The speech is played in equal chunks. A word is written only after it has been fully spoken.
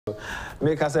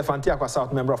Make us a Fanteakwa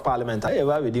South Member of Parliament. I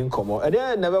ever within Como. And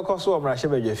then never cost so much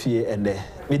of a fee and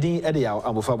within Eddie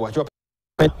Abufa Job.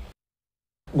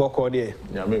 Boko,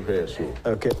 yeah, me very so.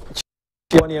 Okay.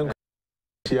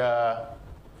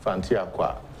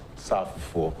 Fanteakwa South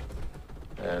for.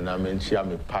 And I mean, chair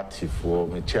me party for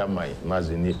me chair my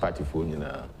Mazini party for you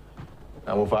know.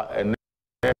 I'm over and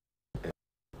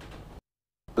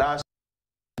last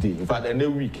day, in fact, a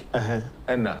week,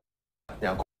 and now,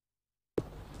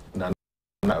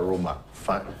 Roma,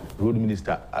 road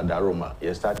minister at Roma,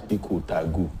 you started to call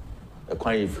Tagu, a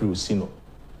quiet flu sino,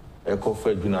 a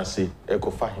coffee junase, a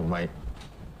coffee mine.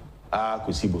 Ah,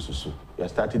 Kusibusu, you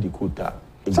started to call Tag.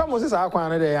 Some of us are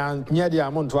quite near the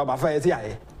amount to have a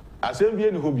fire. I send me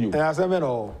in who you. I said,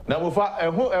 no. Now,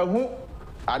 who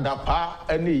Adapa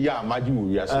any ya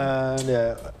maju yes.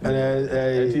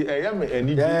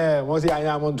 Yeah, was I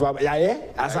am on to have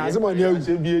as someone you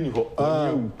be any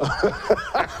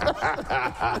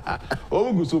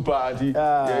oh, good super party.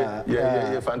 Yeah,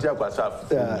 Fanteakwa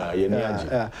South.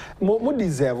 Yeah, more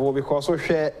deserve because so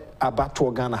share a battle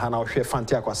Ghana and I'll share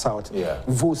Fanteakwa South. Yeah,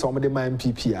 vote some of the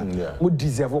MPP. Would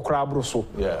deserve crab broso.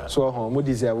 Yeah, so more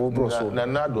deserve broso.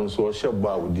 Nana don't so share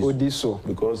bar with this so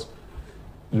because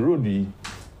the road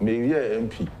may be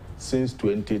MP since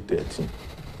 2013,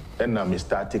 and now me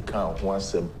started count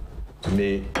once.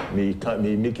 May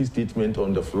make a statement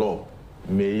on the floor.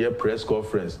 May hear press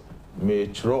conference. May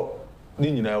throw.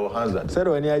 Nini na hands that. Said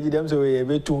when you did them so we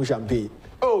be too champagne.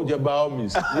 Oh, Jabao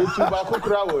miss. You tobacco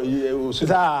crowd.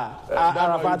 Sir,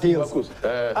 Arafat Hills.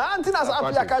 Antinas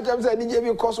Africa catch them say DJ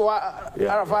because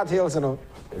Arafat Hills no.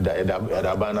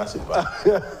 Da bana sipa.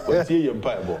 What see your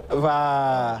pipe?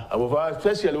 Va. Above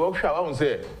especially workshop I won't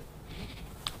say.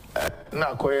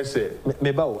 Na koye say.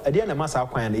 Me bawo. E dey na masa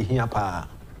kwan na ehia pa.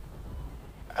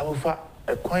 Above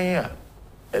a kwan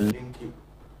a link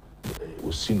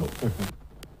osino.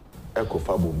 Eko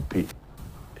fa bompe.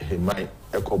 He mai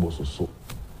eko bososo.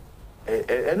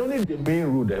 And only the main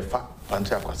road that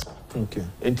Fanteakwa. Okay.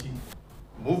 And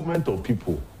movement of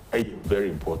people is very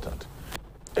important.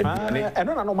 I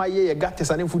don't know my year got this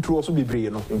and in foot also be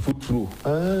brave, no? In foot through.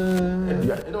 You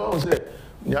know, I say,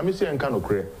 Yamisi and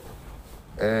Kanokre,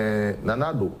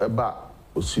 Nanado, Eba,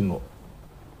 Osino,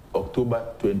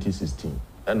 October 2016,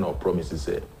 and no promises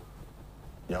say,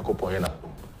 Yankopoena,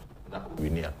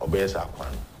 Nakuinia, Obesa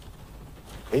Kwan.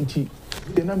 And she,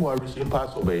 the number of recent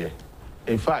pass obey.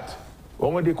 In fact,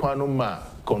 one of the Kwanuma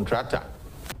contractor,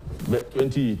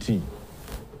 2018,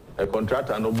 a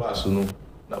contractor no bass no.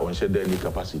 That one share any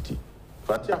capacity.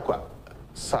 Fanteakwa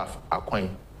South Akwan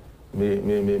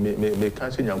me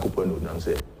cancel Yankopon and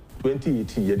say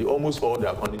 2018 yeah, almost all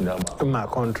the accounting number. My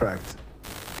contract.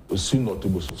 Soon not to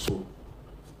Boso.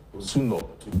 Soon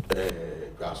not to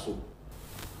Gaso.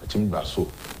 Achim Baso.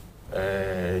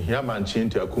 Here man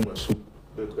change to Akuma so.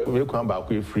 We come back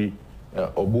we free.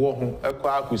 Obo ho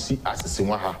ekwa akusi asese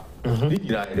nwa ha.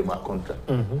 Did my contract.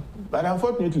 But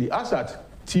unfortunately, as at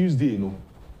Tuesday, no.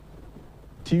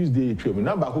 Tuesday,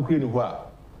 number who create who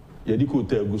Yadiko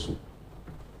Tegusu.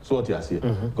 So what you say?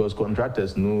 Because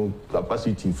contractors no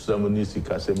capacity for some sick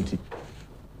 70.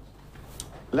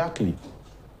 Luckily,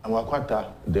 I'm a quarter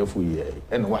therefore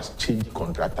and was change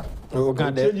contractor.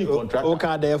 Change contractor.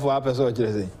 Okay, therefore, I person what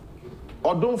you say.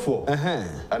 Or don't for.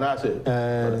 And I say,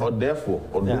 or therefore,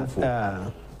 or don't for.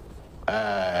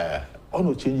 Or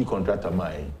no change contractor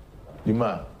mine. The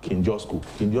man King Josco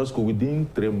within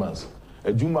 3 months.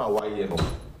 A Juma Waye no.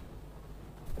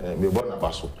 Me born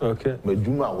Abaso. Okay. Me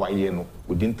Juma Waye no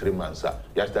within 3 months.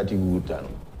 Ya started good time.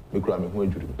 Me kura me ho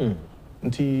adwiri.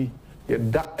 Nti ye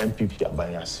da MPP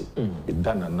aban ase. Me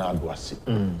da na na ado ase.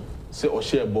 Se o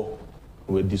share bo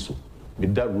we di so. Me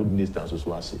da road minister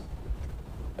so ase.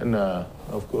 And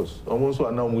of course, almost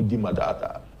one now we di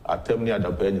mada atem ni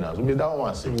ada pa nyina. So me da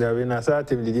one ase. There we na sa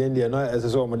atem di dia no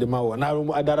as so mo di ma wo. Na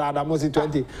adara mo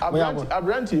 20.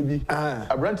 Abranti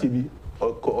bi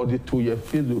or the 2 year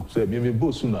Facebook say me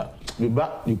boss na me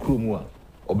ba ni krumu a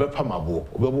obepa mabo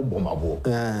obebo mabo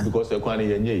because the kwan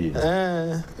ye nye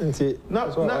nti na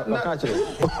catch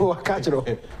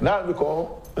it na because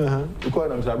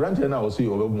I'm Abranti na o see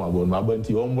obebo mabo na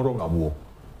abanti o moro mabo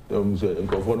say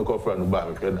nkofo no kofra no ba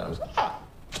me hwe na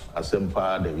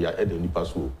asempa de we are nipa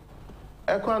so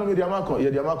e kwan me dia ma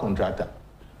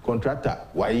contractor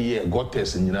why ye got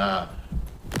test nyina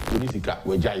politika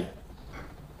wajai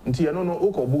nti ya no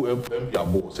okobu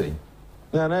abo say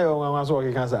na yo nwa so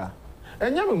okeka sa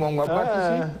enya me nwa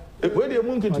practice we dey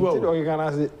munkitu o okeka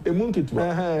na se munkitu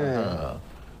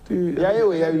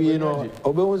Yeah, you know,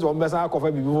 Obe's on Bessa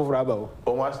Kofi before Rabo.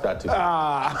 Almost started.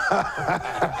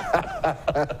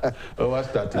 Almost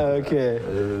started.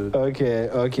 Okay.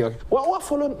 What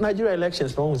followed Nigeria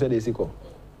elections? No one said this.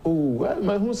 Oh, well,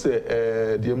 my who say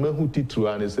the man who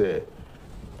titru and say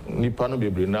nipa no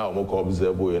bebre na o mo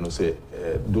observe you know say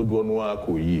dodo no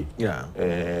akoyi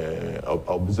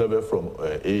observer from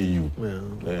AU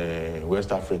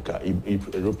West Africa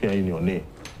European Union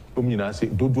o nyina say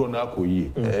dodo no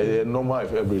akoyi normal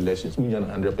of every elections we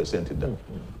 100% that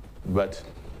but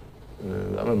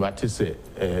I mean what say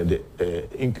the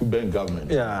incumbent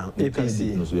government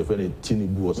APC no so you find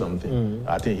Tinubu or something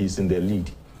I think he's in the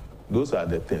lead. Those are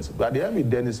the things but the army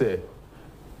then say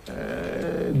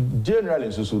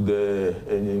generally so the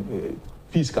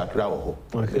peace kakra ho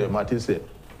mate say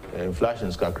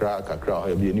inflation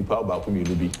kakra be nipa ba ko mi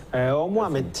no bi omo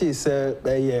amete say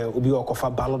obi okofa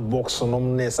ballot box no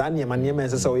ne sa ne ma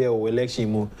say we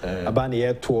election mu aba na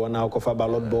ye to na okofa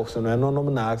ballot box no no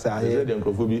na ask say the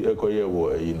microphone bi ekoye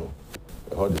wo you know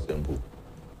how the simple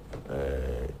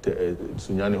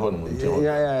sunyani ho no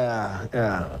yeah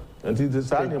and the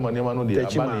sa ne ma no dey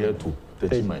aba na ye to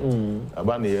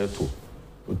abana yeto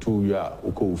otu ya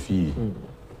Kofi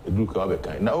edu ka be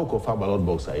kan na okofa ballot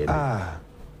box aye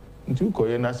nti ko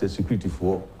ye na security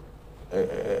for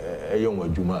eyon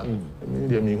adwuma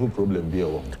me who problem be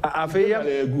wo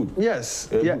good yes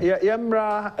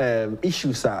yamra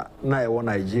issues na e wo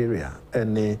Nigeria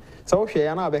and so hwe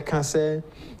ya na be kan say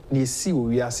na si wo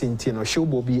wi asenti no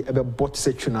hwe bi e be bot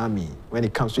se tsunami when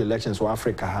it comes to elections for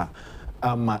Africa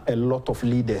a lot of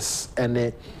leaders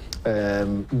and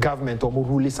government or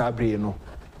rule sabre no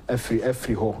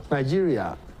every ho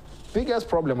Nigeria biggest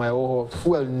problem I ho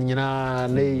fuel nyina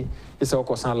na is a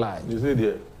cause lie you say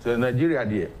there Nigeria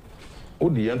there o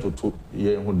the to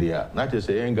ye hu there na te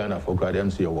say in Ghana for God dem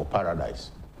say your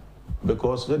paradise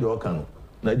because they all can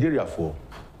Nigeria for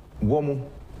womu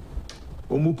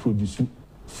produce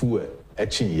fuel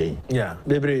etchin yen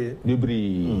bebre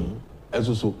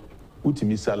esoso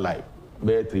utimi salai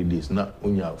by 3 days na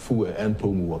unya fuel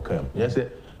ento mu wakam yes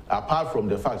apart from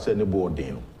the fact say ne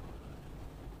boarding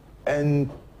and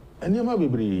yama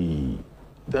bebre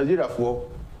Nigeria for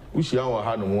ushia wa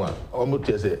ha no mu a omo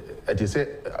te say it is say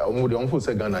omo de onfo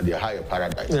say Ghana the higher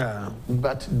paradise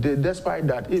but despite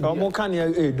that omo kan ya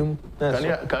edum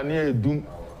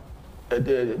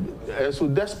so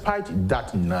despite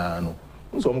that na no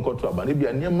so omo ko to aba ne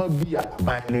bia nyama bi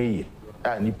aban na ye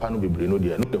a nipa no bebre no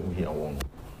de no de hu hia won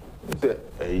the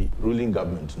ruling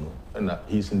government no and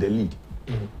he's in the lead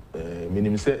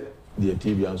meaning say the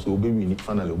TV and so we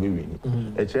finally we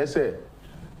e che say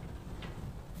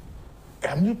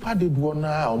am part de do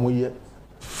na omoye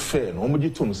fair no omoje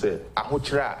tum say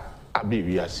ahokyere abe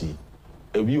wi asi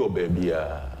ewi oba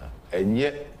bia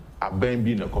enye aban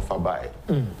bi na kofa bai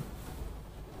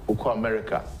uko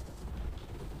America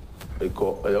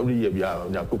eko every year bia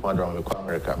akufo-addo me ko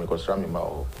America me ko sra me ma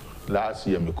last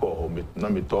year me call home na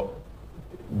me to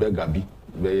begabi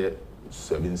be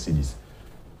 7 cities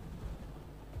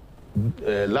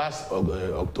last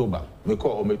October me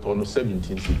call home to no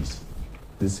 17 cities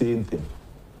the same thing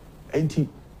enti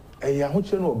ya ho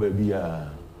che no baby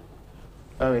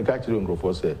na me ka chiro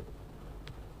nkrofo say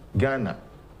Ghana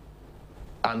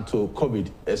until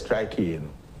COVID strike in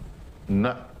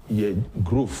na ye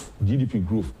growth GDP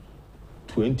growth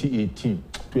 2018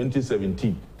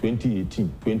 2017 2018,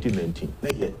 2019,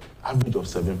 average of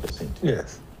 7%.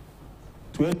 Yes.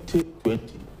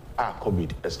 2020,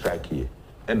 COVID strike here,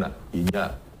 and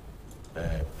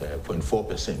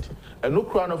 0.4%. And no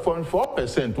crown of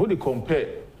 0.4%. When you compare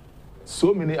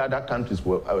so many other countries,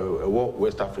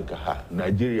 West Africa,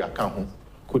 Nigeria,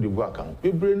 Cote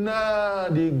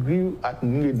d'Ivoire, they grew at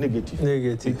negative.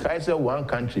 Because one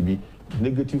country be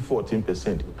negative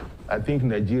 14%. I think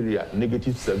Nigeria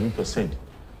negative 7%.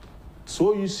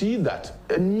 So you see that,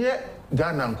 and yet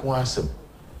Ghana and Kwasem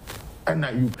and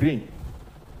Ukraine,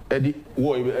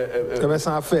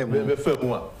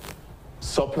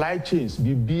 supply chains,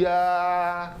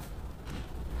 Bibia,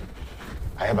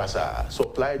 I have a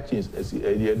supply chains,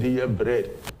 bread,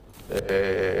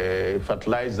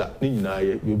 fertilizer,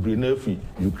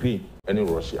 Ukraine and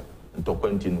Russia, and to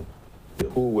continue the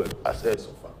whole world as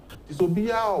so far. So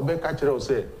be our Becca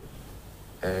say,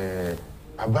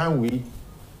 Abanwi.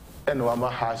 And Wama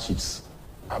hardships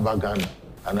about Ghana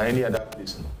and any other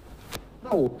place.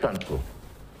 Now we control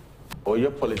or your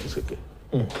politics okay.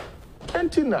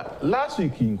 Antina last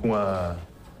week in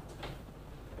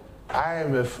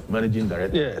IMF managing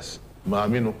director. Yes.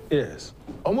 Mamino. Yes.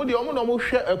 Omo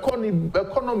share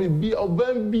economy be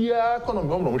obambia economy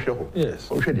omo share ho. Yes.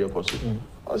 O share the cost.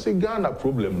 I say Ghana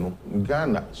problem no,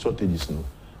 Ghana shortages no.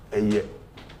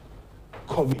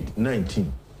 COVID-19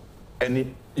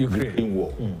 any Ukraine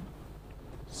war.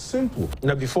 Simple.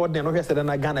 Now before then, we said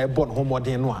that Ghana born home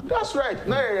than one. That's right.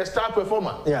 Now you're a star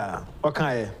performer. Yeah.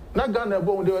 Okay. Now Ghana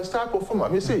born they were star performer.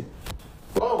 Me say,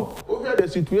 oh, over the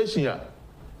situation here.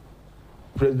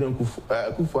 President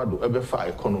akufo-addo ebe fa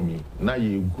economy na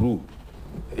ye grow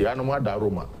ya no da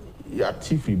Roma ya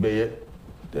tifi be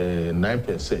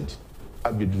 9%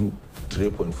 abidru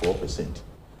 3.4%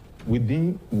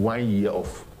 within 1 year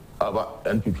of our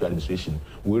NPP administration.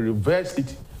 We reversed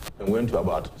it and went to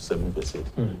about 7%.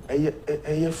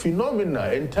 A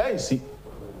phenomena entirely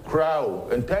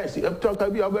crowd entirely up to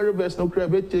be a very best no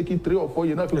crowd take it 3 or 4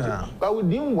 years. But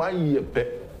within 1 year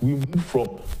we moved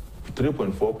from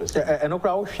 3.4%. And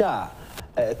okra share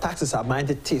taxes are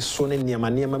minded to so near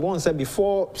one said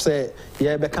before say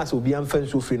yeah because will be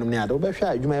unfenced free no near the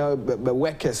share you may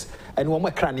workers and one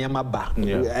more cranium ba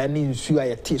and in sue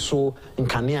a tea so in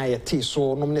cania tea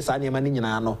so no miss any money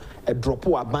no a drop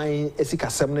or buying a sick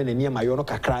 7 and near my yono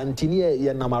kakra until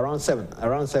near number around 7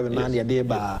 9 a day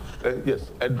bar.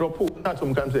 Yes, a drop not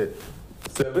some can say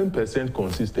 7%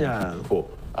 consistent for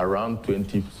around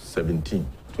 2017.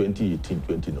 2018,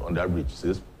 20 on average,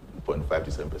 6.5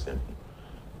 to 7%.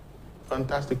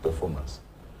 Fantastic performance.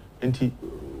 And he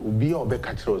be our back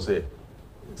catcher say,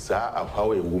 "Sir,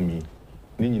 how a woman,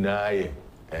 Nina,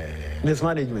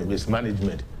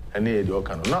 mismanagement, and the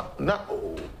organ not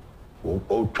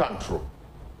control.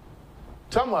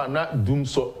 Some are not doom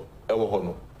so ever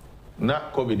hono,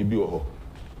 not COVID be ho,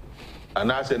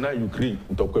 and I say now Ukraine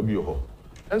to be ho,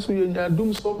 and so you are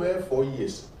doom so bad 4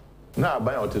 years. Now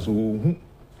buy out this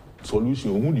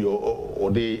solution who the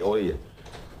or day or year.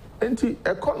 And the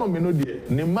economy no dear,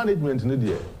 the management no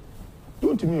dear.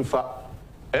 Don't mean for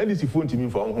any phone to me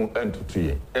for home and to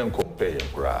 3 and compare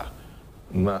cra.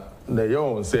 Na the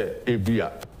young say a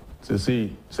beer. So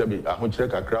see, Sabi, I want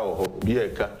check a crowd or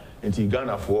beer and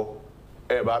Ghana for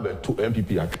a barber 2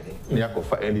 MPP actually. Near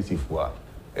for NDC for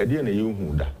a dear you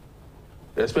who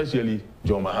especially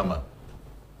John Mahama.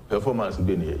 Performance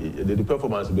been the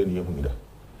performance been here.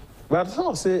 But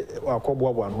some say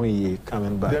one way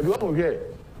coming back.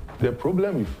 The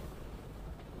problem with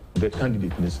the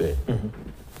candidate they say,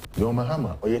 John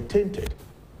Mahama, or you're tainted.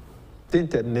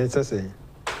 Tainted necessary.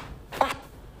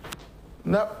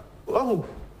 Now,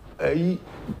 a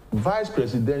vice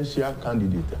presidential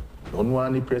candidate, on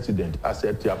one president,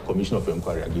 accept a commission of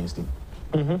inquiry against him.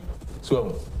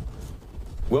 So,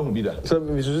 where will be that? So,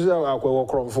 Mr.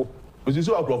 Akwawokronfo.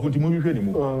 Mr. Akwawokronfo, you move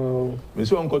anymore.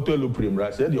 Mr. Uncle Telo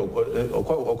Primra said,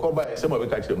 or by some of the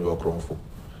catch them with Okronfo.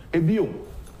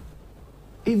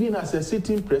 Even as a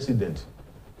sitting president,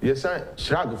 yes, I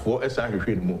shrug for a sign of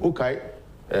okay,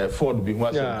 Ford being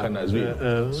one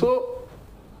can. So,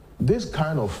 this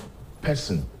kind of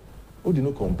person, who do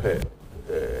not compare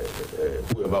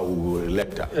whoever we will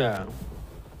elect? Yeah.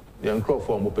 The uncrow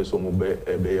form of person will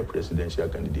be a presidential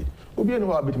candidate. Who be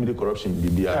no between the corruption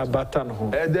be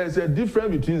there's a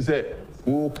difference between say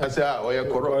who can say or a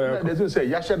corrupt. There's say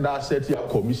Yasha da set your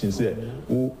commission say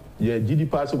who yeah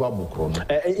GDP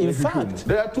in fact,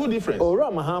 there are two different.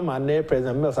 Ora Mahama and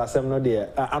President Mills Assembly no there.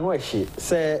 I know she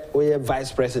say we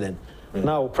vice president.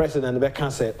 Now president be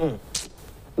can say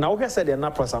now we said the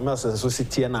na President Mills so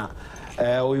city na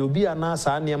you be an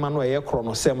answer near man where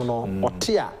chronosem no or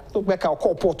tia to back our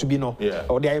port to be no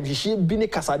or the IMG be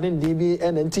Casadin DB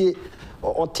and NT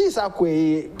or Tisa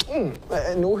que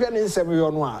no in 7 year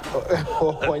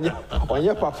on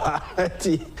your papa.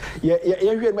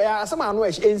 Yeah, someone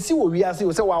wish and see what we are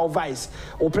see say our vice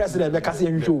or president because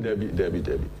Debbie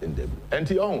and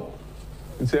the own.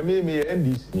 It's a me end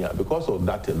this year because of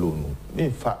that alone.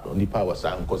 In fact, on the power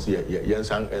sang because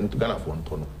yes and Ghana for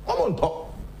Antonio. I'm on top.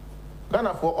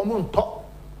 Ghana for on top.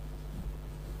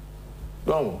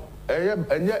 Don't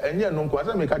and yet no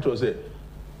question make catch say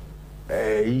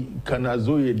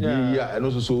Kanazoe dia and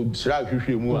also so shrag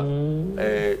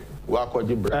hwehwemu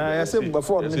wakoje bra. I say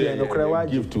before me no cry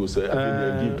give to say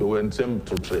I give to when some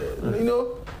to try. You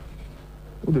know,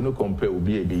 we do not compare with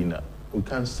BAB. We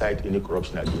can't cite any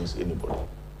corruption against anybody.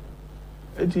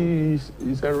 It is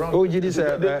a wrong. Oh, you say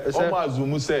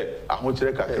Omazumu say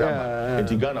Okyere kakra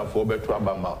and Ghana for better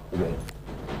abama.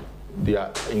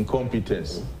 Their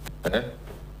incompetence.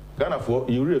 Ghana for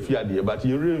you refia there, but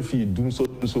you refia do so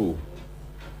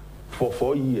for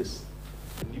 4 years.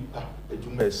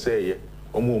 You say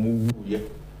omo ye.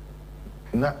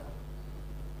 Na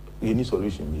any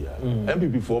solution be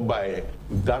MPP for by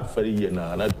that very year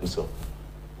na do so.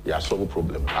 ya solve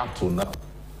problem up to now.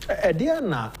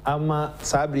 Ediana ama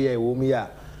sabria womia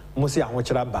musi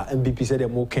ahokyera ba MPP said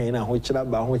dem okay na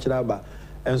ahokyera ba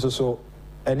enso so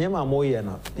enema moye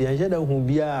no ye jeda hu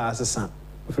bia asesa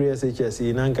free SHS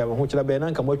nanka ahokyera ba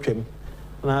nanka motwam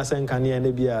na senka ne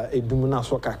na bia edum na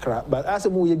so kakra but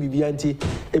asem wo ye bibia nti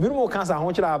ebiru mo kansa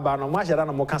ahokyera ba no mo ahyera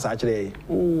na mo kansa akyere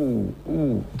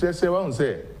say one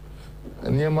say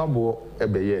enema bo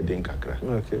ebeye den kakra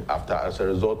after as a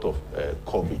result of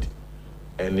COVID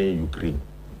and Ukraine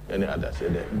any other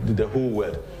said the whole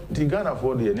world the Ghana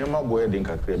for the enema boy den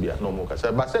kakra bia no mo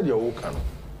kasa but said your can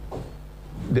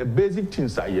the basic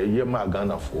things are ye ma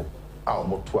Ghana for our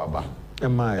moto aba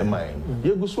am I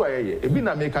ye go so aye e bi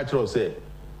na make catch say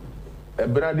e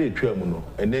brade etwam no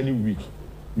and any week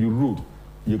you road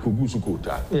ye kogu su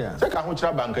kota say ka ho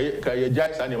kira bank ka ye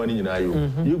jai sa ne ma ni nyina yo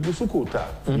ye gu su kota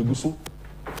ye gu su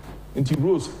nti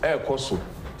rose e koso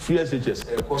free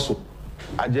SHS e koso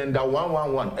agenda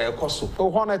 111 e koso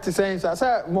o it saying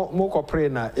say mo ko pray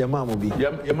na ye ma mo bi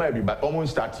ye ma bi but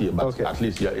almost start here but at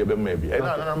least ye be ma bi and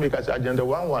na make us agenda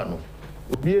 111 no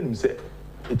obi enim say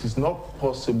it is not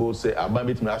possible say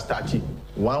abamit me start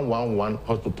 111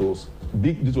 hospitals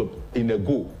big this was in a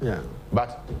go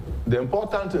but the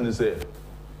important thing is say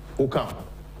who come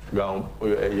ground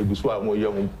you go so more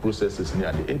young processes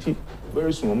near the anti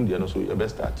very soon they so you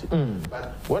best start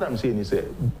but what I'm saying is a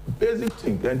basic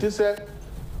thing and this say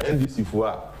NDC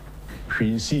for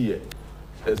we see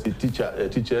as the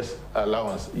teachers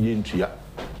allowance yentria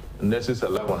nurses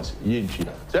allowance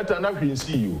yentria that na we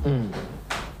see you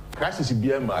crisis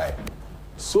BMI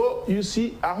so you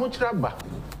see ahokyra ba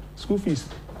school fees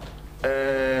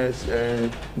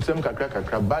some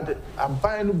kakra but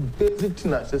abuy no basic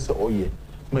thing as say oh yeah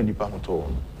many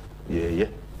pamoto yeah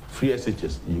free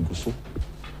SHS you go so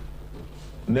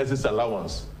nurses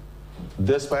allowance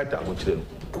despite ahokyra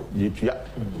yetria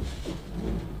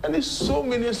and there's so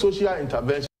many social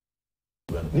interventions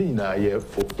ni na ye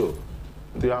photo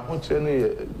the ahokyra no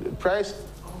price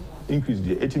increase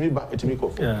there etimi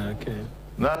coffee okay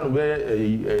now we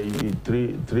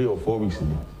 3 or 4 weeks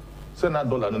so na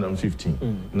dollar na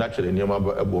 15 naturally near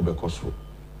abo be cost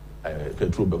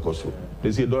petrol be cost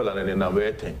they say dollar na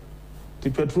we 10 the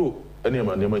petrol near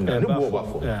na no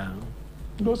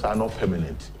those are not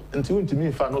permanent until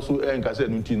me fa no so enka say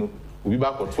no no obi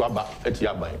ba koto aba eti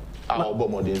aban a obo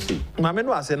modern say ma me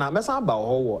no ase na me san ba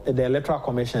ho the electoral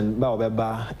commission ba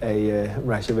obeba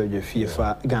Russia be fie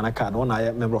fa Ghana card one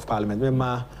I member of parliament me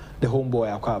ma the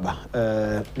homeboy akwaba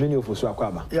many of us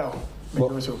akwaba yeah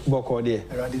boko de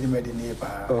radidi medini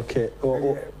pa okay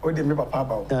o de me papa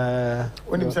ba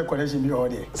o nim say connection bi o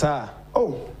de sir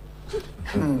oh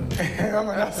I'm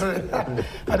not sorry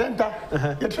adenta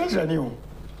your treasure new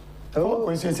oh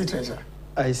constituency treasure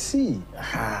I see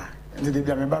and the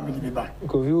be member me ba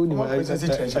Kofi ni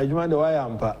adwuma de why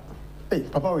ampa hey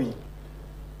papa we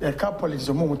the car politics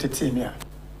mo tete me a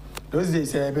those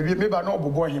days baby me ba no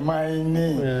bobo himai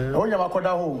ni onya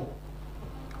makoda ho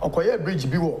okoye bridge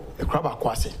bi wo e kraba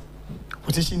kwase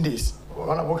position days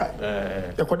wala boka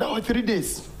e koda ho 3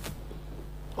 days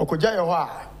okoja ye ho a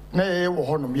na ye wo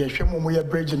ho no me hwem mo ye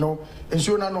bridge no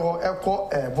ensuo na no ho eko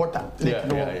voter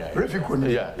no refiko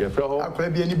ni ye frɛ ho akwa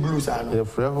bi ani blues ano ye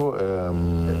frɛ ho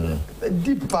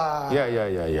deeper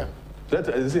that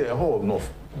is say a whole north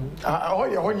oh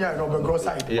yeah honya no be go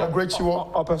side agrechi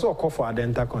wo person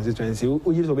akufo-addo constituency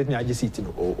o yiri so bet me agi seat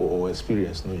no o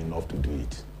experience no enough to do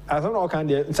it as no can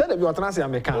there say that be otran say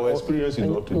american o experience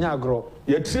enough to nya agro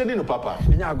ye training no papa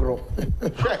nya agro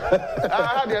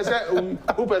they say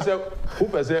who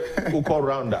person who call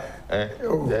rounder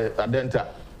adenta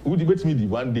who debate me the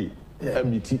one day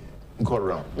meet call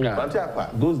round Fanteakwa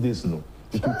those days no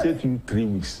it will take you 3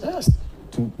 weeks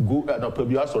to go no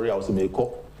probably sorry I was make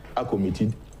a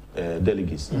committee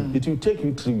delegates it will take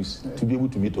you 3 weeks to be able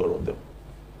to meet all of them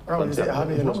but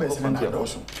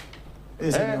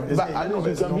I know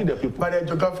you can meet the people. But the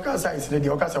geographical science, the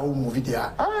Okasa will move it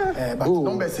there. But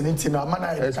numbers in it, no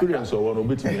man, experience or one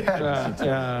bit.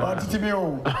 What did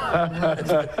you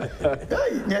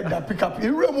get that pick up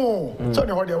in Remo? So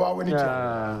the whole when it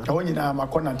only now,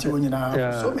 Macon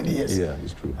so many years. Yeah,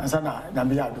 it's true. And Sana,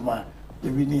 Nambia Duma,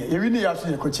 you really have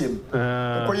to coach him.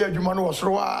 Koya Juman was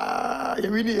raw,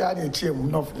 you really had a team,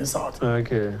 north and south.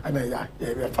 Okay. And yeah,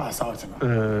 far south.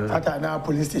 At now,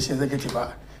 police station executive.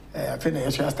 I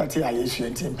finished starting a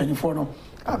penny no.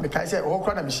 Because I said, oh,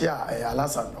 can I be share a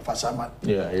lesson of a shaman?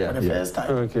 Yeah. For the first time.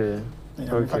 Okay.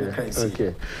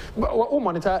 But what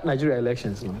monitor Nigeria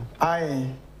elections? No? I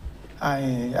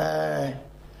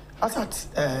thought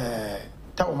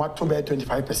that was to be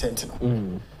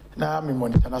 25%. Now, I'm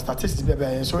monitor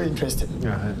statistics, so interesting.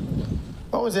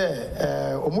 What was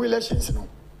omu elections no?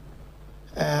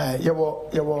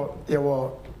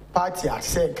 Your party I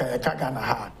say Kagana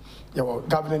ha. Your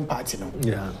governing party no.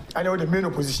 Yeah. I know the main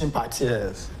opposition party.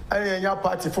 Yes. And your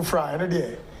party for Fry and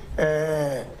there.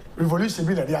 Revolution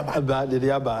be the diaba. About the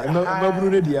diaba.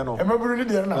 Maburu de no. Maburu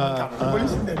de no.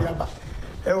 Revolution the diaba.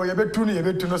 You bet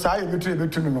no say you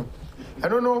bet no. I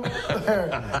don't know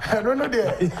there. I don't know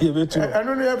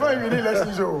if I really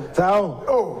lessons so.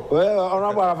 Oh. Well,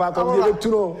 honorable Avato, you bet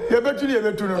no. You bet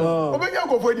no. Oben ya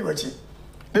go for the wachi.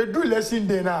 They do lesson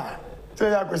day now. Say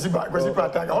ya go see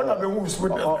pattern. All of them who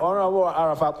smooth. Honorable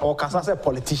Arafat or Kasase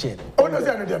politician. Oh no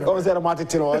say no. Come say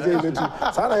Martin or say you.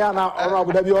 Sana ya na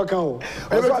honorable Dabi Okan. E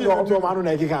so your obo manu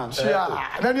na kikan. Sure.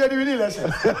 Na you really lesson.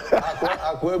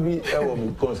 Akwa bi e wo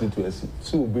mi constituency.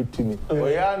 So obetumi.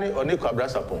 Oya ni oni kwabra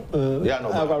sapon. Ya no.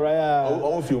 Akwabra ya.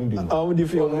 O film di. O di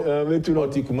film metu no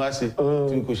ti kumase. Ti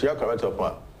ko shia kwabra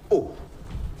sapon. Oh.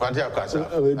 Fanteakwa sa.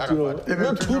 Metu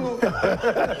no.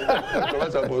 Kwabra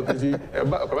sapon ti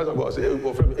kwabra sapon say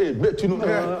o frame metu no.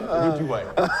 Metu why.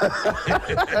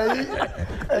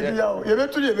 You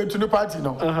betu no party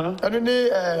no. Anu ni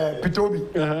Pitobi.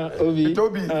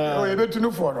 Pitobi. O you betu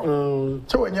no for no.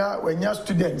 So when you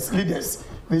students, leaders,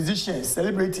 musicians,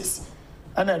 celebrities,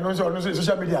 and then also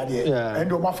social media there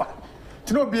and omafa.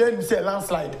 To no be any say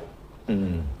landslide.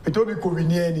 Pitobi ko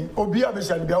winieni. Obi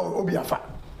abesha bia obi afa.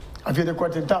 After the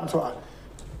quarter time so.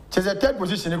 There's a third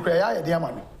position in Kraya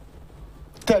Diamond.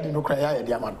 Third in Kraya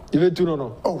Diamond. You betu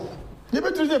no. Oh. You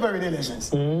betu the very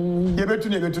elections. You betu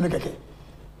no keke.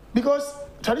 Because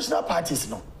traditional parties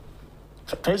no.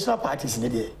 Traditional parties in the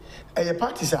day.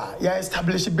 Parties are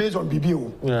established based on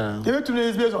BBO. Yeah. You betu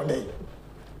is based on day.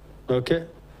 Okay.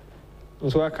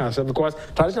 So I can say because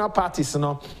traditional parties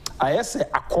no I say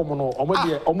akomo no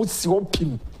omo si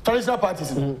opim. Traditional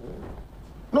parties no.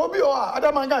 No be o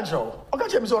Adam Angancho. Oka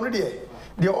chem so no there.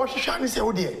 The Oshishani say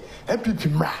o there. MPP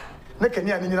mra. Na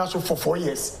Kenya ni so for 4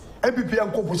 years. MPP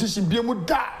and composition be mu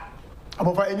da.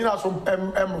 Abofa enyina so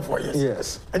M 4 years.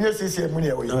 Yes. Enye CCM mu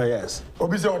ne we. Oh yes.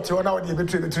 Obi say o te ona o de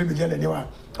betri be gele niwa.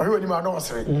 Owe ni ma no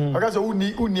osere. Oka say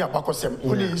uni abakosem,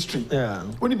 uni history. Yeah.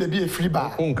 Uni be free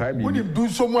bar. Uni do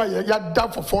so mu ya da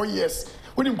for 4 years.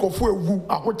 Uni nkofo ewu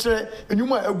akokere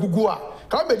enyuma egugu a.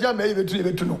 Ka be ja me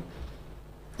betu no.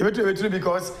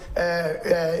 Because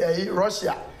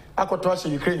Russia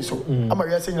akoto Ukraine so ama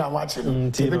we say na wache no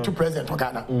to president of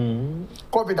Ghana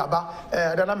COVID aba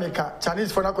dynamica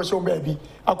Chinese for na ko show baby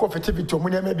akofetivity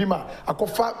omunya ma bi ma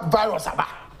akofa virus aba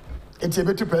enti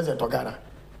be to president of Ghana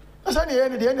asa ni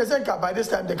the end senka by this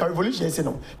time the revolution is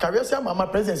no career say mama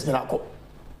president ni nako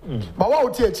but wa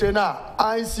oti etire na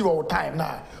an see all time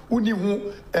na uni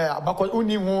hu abako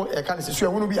uni hu kan se so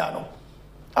ehunu bia no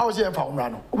a wo say emfa umra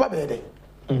no oba be dey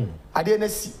ade na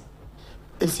si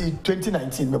esi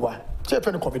 2019 meboa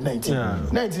chefe no COVID-19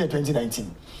 19 and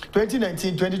 2019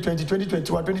 2020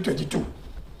 2021 2022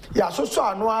 ya so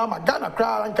anu ama Ghana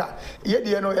kra ranka ye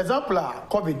de no example a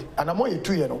COVID and amo ye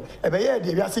 2 year no e be ye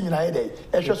de wiase nyina ye de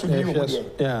e hwe so di wo de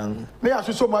me ya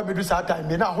so ma bedu sa time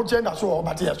me na ho che na so o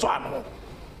bate ye so anu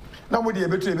na mo de ye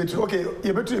betu okay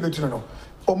ye betu no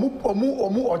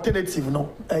omu alternative no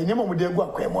nyema mu de egu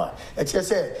akwemu a e tie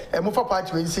se mu fa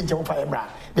party we nsi nche mu fa emra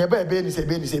de be ni se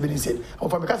o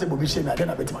fa me ka se bobi she na de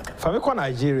na betimaka fa me ko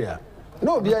Nigeria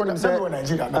no bi ani se bi ani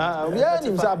se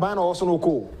aban na also no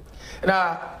ko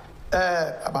na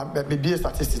about the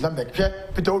statistics number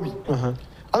Peter Obi at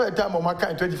the time of my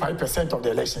kind 25% of the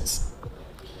elections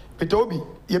Peter Obi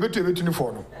ye betu ni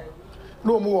for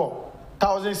no more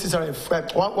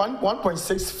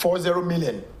 1.640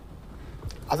 million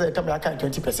as I tell me I can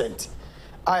 20%.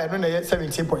 I don't know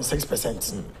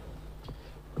 17.6%.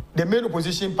 The main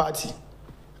opposition party,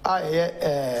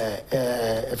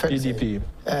 PDP,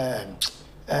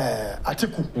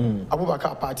 Agyekum,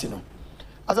 Abubakar party no.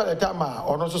 As at the time,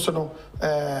 or also no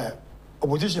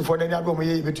opposition for the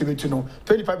between no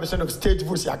 25% of state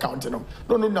votes account no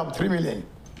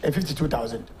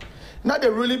 3,052,000. Now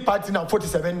the ruling party now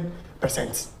 47%.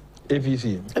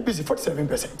 APC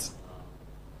 47%.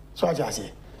 So I just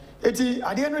say, at the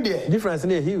end of the day, difference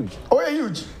is huge. Oh,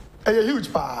 huge. A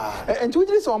huge pa. And to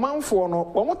this man for no,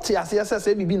 what TSS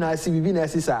be nice,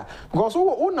 sir. Because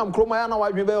oh, I'm Cromana, why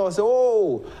you say,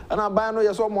 oh, and I buy no,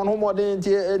 yes, someone who more than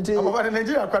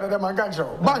Nigeria,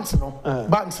 banks no,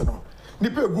 banks no.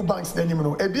 Nipe good banks, then you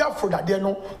know, a beer for that,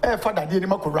 no, a father, dear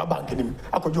Makura bank in him.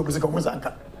 I could do music on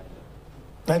Mozanka.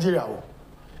 Nigeria,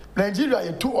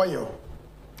 two oil,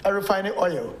 a refining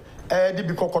oil. The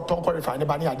big cotton refinery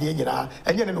by the idea,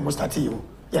 and you know, must you.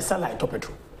 Yes, I like to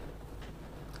petrol.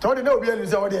 So they know be enu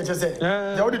say what they say.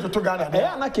 They want to Ghana.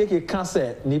 Eh na keke kan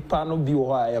say nipa no bi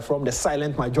wo from the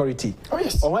silent majority. Oh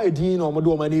yes. O ma edin no mo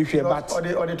do ma na hwe but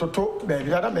or the toto baby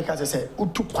that make us say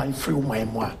utu kwan free my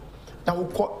mo. Now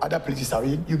we call other places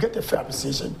you get a fair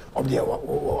appreciation of the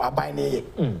abine.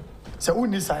 So we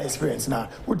need some experience now.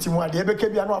 Uti mo de be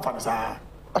ke bia no afa no sa.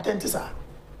 Patenti sa.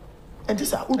 Enti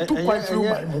sa utu kwan free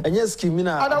my mo. Enye scheme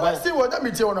na. And I see what that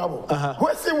meet you now.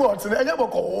 We see what enye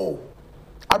boko.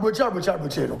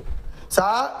 Abuchi no.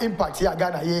 Sa impact ya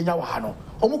Ghana ye nya wa ha no.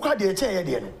 Omu kwa de eche ye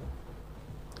de no.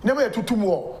 Never tutu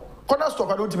mo. Corner store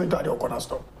ka don't mean to the corner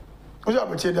store. Ojo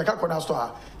abuchi de ka corner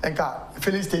store enka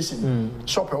filling station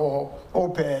shop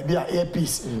or pay be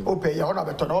earpiece or pay ya ona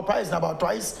beton or price about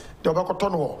twice the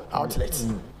obakoton no outlets.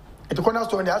 It corner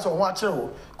store dey aso one chiro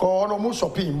ko ono mu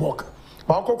shopping mock.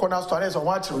 Ba ko corner store dey so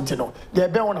one chiro ntino. Dey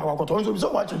be one awakoton so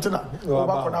one chiro ntina.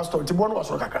 Oba corner store ti bono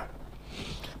waso kakra.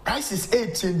 Prices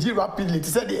change rapidly. They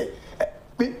said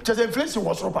just inflation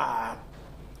was super.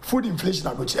 Food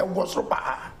inflation was super.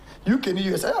 You can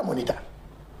use a monitor.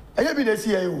 And you be the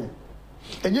CIO.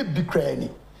 And you be cranny.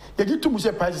 You get too much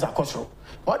prices are cost.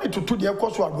 What did to do the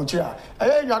cost of Butcher? I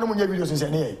ain't no videos in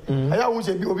Sene. I won't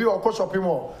say be or cost of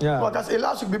more. Because a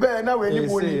last should be better now when you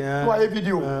want a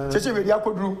video. Such a video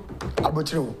could do a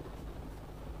butcher.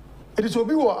 It is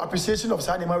obi wo appreciation of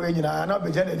Sanima we nyina na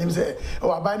be jana nim say o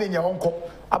abane nya wonko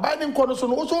abane nko no so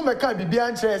no so meka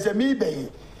bibia nkyere say me be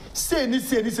say ni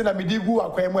na me di gu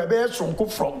akwan mu e be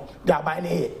sonko from the abane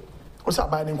here o say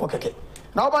abane nko keke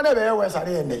na obane be ye we sare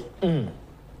ene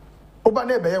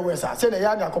obane be ye we sare say na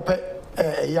ya nya kope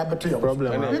ya beto your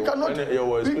problem we cannot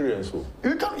your experience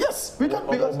we can yes we can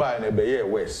because obane be ye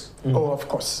west oh of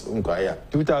course nko ya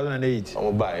 2008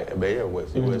 obane be ye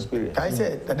west your experience I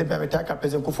said that the Fanteakwa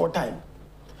person go for time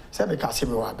say me ka se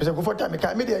me wa person go for time me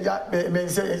ka me dey me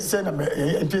say na me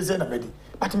say na me di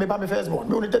but me ba me first born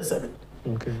me only 37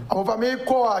 okay am me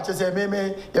call a say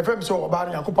me your friend so oba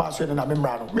na yakopɔ aso na me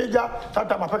mra no me ja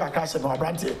tata ma peka ka se no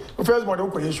abrante first born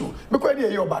ko yesu me ko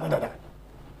dey oba na dada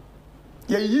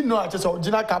ye no a say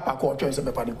original kapa ko twen se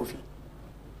me pa ni Kofi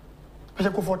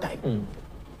person go for time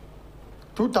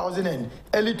 2000 and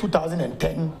early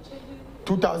 2010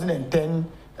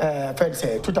 Fed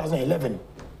say 2011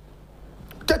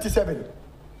 37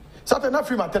 certain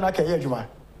free maternal care adwuma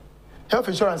health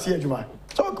insurance adwuma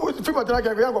so free maternal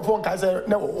care we go for nkai say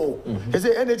na he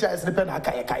say NHIS ne pe na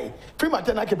kai free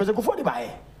maternal care person go for the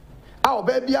buy a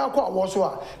ba bia kwa wo so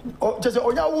a je say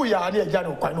onya wu ya na eja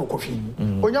no kwan no Kofi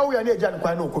onya wu ya na eja no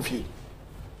kwan no Kofi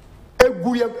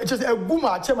egu ye je say egu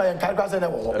ma chema yen kai kwa say na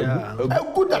wo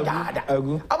egu daga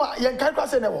ama yen kai kwa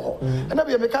say na wo na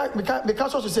be meka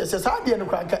so say sa de no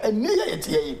kran ka enne ye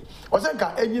tie yi o say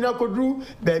ka enyina kodru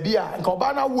ba bia nka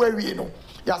oba na wo awie no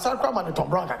ya sa kwa ma ne Tom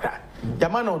Brown kakra ya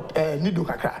ma no nido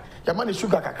kakra ya ma ne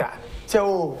sugar kakra say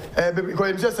o baby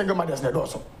ko say single mothers na do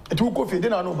so etu Kofi de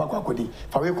na no ba kwa kodi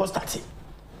fa we ko start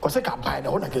ko say ka buy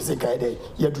na ho na ke say ka de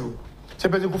yedru se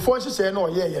pese ku fo hye no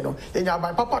ye no enya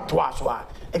ban papa to aso a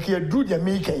e ke yedru de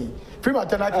me kai free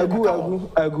maternal care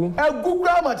agu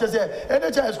gra ma che say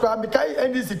NHIS kwa me kai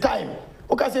NDC time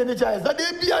o ka say NHIS that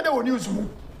dey bia na news mu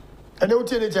ene o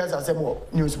tie NHIS asem wo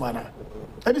news man na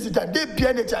NDC time dey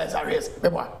bia NHIS arrest me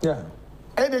boa yeah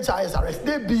NHIS arrest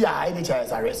dey bia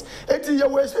NHIS arrest eti ye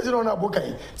we space no na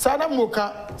bokai sana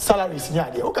moka salaries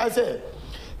nya de o ka say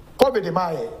COVID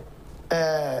my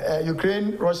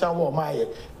Ukraine Russia war my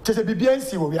just a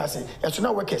BBNC will be asking as soon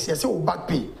as workers yes o back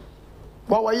pay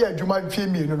what why you adwuma fee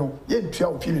me no ye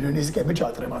ntua fee me no is get me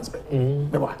 3 months be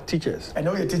teachers I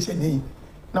know you teacher ni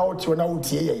na o ti na o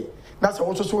tie ye na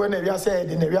so so so na ria say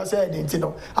de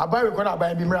no abai we ko na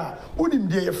abai bi mra unim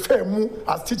de ye famu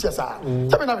as teachers are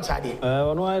tell me na me chade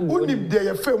unim de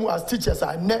ye famu as teachers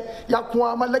are ne yakwo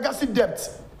ama legacy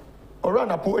debt or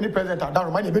run up any president and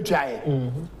down money betua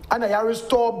and I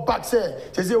restore back say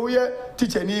we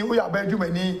teacher ni we are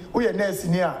bedroom ni we are nurse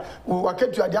ni a we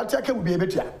ketua de atake we be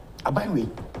betua aban we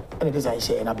and it is I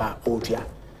say na ba otua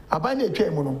aban na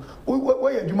etwa mu no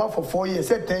we adwuma for 4 years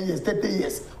 10 years 30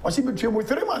 years o si betua mu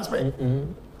 3 months me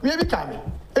we be kame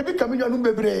e be kame anu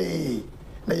bebre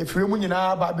na ye free mu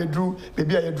nyina ba bedru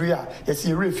bebi a ye dru a ye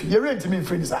si ref ye rent me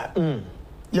free this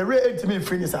ye rent me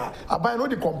free this aban no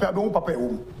dey compare be papa e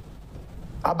wo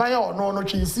abaya no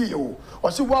twinsi o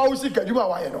si wa o si kadwuma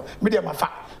wa ye no me de mafa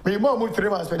me mo 3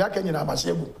 months pe da kan nyina ma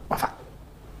se egu mafa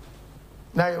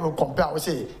na you compare we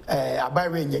say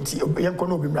abaya we nyenti ye nko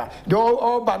no bi mra de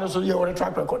all ba no so ye o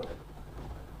track record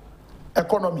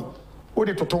economy o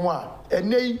de totomo a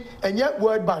enye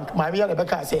World Bank ma me ya de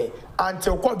beka say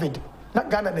until COVID na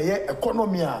Ghana na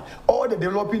economy all the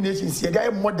developing nations here they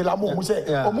model am who say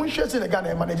omo share the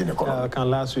Ghana managing economy can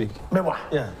last week mewa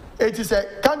it is a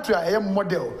country a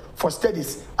model for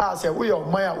studies as a way of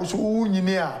maya usu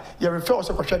unyini a you refer us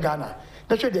to Ghana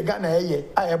na hwe the Ghana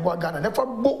a ebo Ghana na fa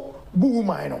bu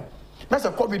woman no na say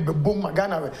covid be boom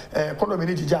Ghana economy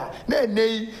ni jija na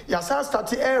nei ya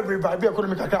start revive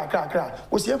economy kakra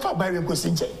o se fa buy we go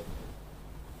sinche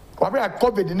wa bra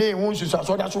covid ni won susu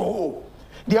so da so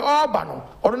the urban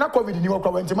or na covid ni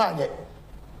okwa wentima anye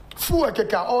fu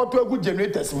ekeka all to egu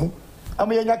generators mu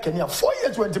amenya Kenya 4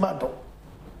 years wentima do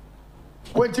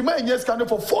wentima anye scan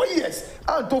for 4 years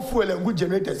and to fuel egu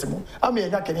generators mu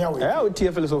amenya Kenya we o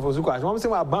tie philosopher so kwa mo se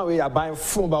wa ban we ya ban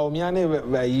fun ba o mi ane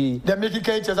yi dem make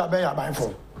kenches aban ya ban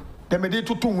fun dem dey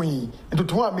tutu wi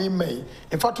tutu am me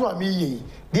in fact am yi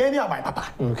dey any aban papa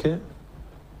okay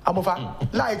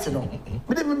amofa light no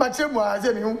me dey me matche mu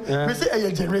aze me say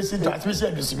a generation transmission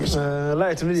and distribution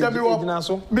light me dey gina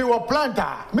so me wo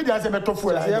planter me dey say beto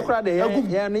fuel ya kra de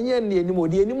ya ne nye ne anim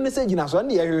odi anim ne say gina so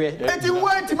ne ye hwe enti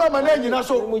wanti mama na gina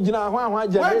so mu gina ho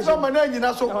wanti generation mama na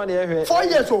gina so 4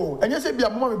 years old enye say bia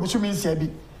mama me busu mi nsia bi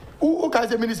o ka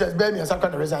say ministers be me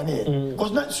asaka na resign here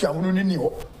cause na sua hunu ni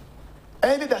ho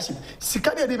leadership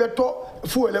sika de beto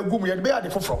fuel agum ye be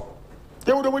ade foforo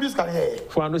ye wo do dis kan here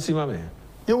fo ando si mama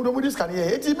you don't this can here.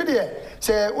 It's immediate.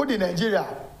 Say, what in Nigeria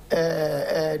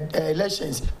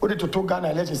elections, what to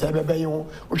Ghana elections, I be you.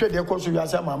 We should the course we are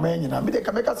some man. You know, me they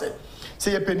can make us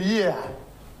say a penny year.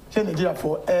 Say Nigeria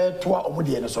for 2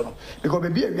 omudi and so on. Because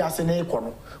baby we are saying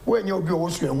econo. When you be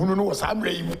also who know what's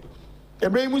happening.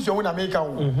 Ebrahim is your America.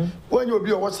 When you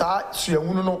be what's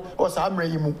no what's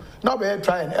happening. Now we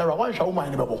try and error. One shall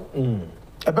mind bubble.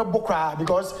 A bubble cry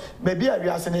because maybe we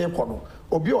are saying econo.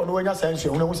 Obi ono anya sense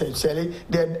you know say sele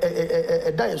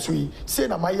the dietary say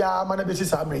na maya mana be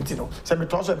sisa amrenti no say me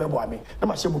transfer be boa me na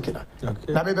ma shemu kina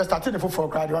na be starting for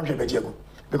cry the one hwe be jegu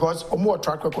because omo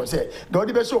track record say the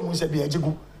odi be say omo say be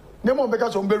ajegu na mo be ka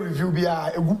so be review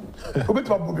bia egu obi to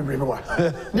bo be me wa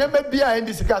na be bia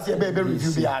ndi sika say be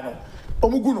review bia no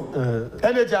omugu no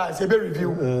NHS say be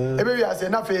review e be we say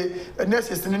na fe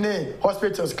nurses ni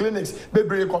hospitals clinics be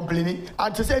break complaining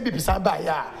and to say be bisan ba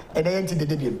ya and they enti de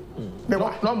debiem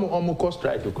no mo cost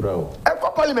strike kura o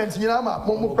parliament nyina ma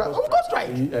mo cost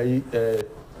strike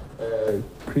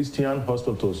Christian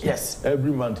hospitals yes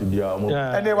every month bia mo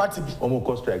and they what be mo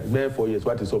cost strike be 4 years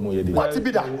what is omo ye dey what be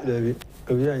that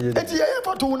eti ye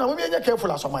fatu na mo be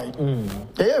careful asomai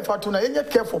ye fatu na ye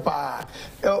careful pa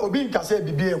obi nka say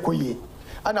bibie ekoye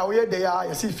ana we dey ya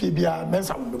yesi fi bia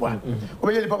mensa wo bwa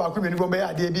we ye lipa ba ku meni go be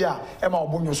ya de bia e ma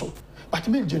obonyo so but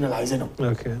me generalize no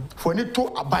okay for ni to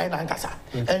abai na nkasa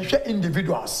and share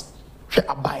individuals share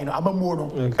abai no amamu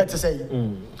no et say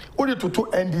o de to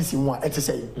NDC one et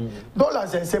say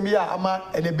dollars and sem ya ama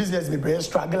and the business be very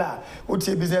struggle o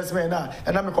tie businessman na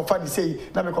and na me ko fa ni say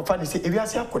e wi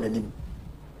ase akonanim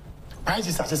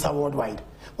prices are worldwide.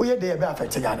 We are there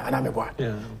affect Ghana and Ameboa.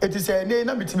 It is a name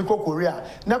na Korea.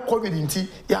 Na COVID inti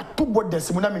ya two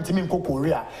borders mu na mitimi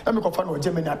Korea. Na me ko fa no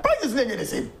Germany. Prices na the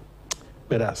same.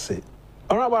 But I say.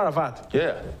 Honorable Arafat.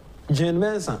 Yeah. Jane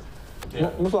Benson.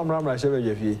 Mo so amra shebe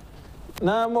jefie.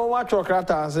 Na mo wa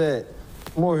chokrata say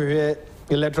mo hwe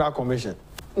electoral commission.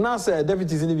 Na say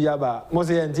deputies ni biaba mo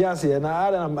say entiase na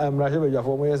ara amra shebe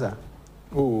jafo mo yesa.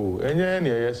 Oh, enye na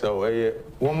yesa o eye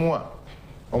wo mo a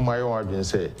o mayo wadwen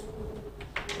say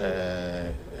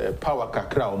power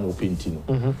kakra o mo penti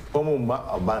no. O mo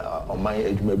ma oman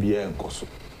adwuma bi enkoso.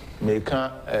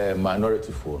 Meka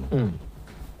minority for no.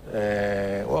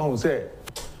 What say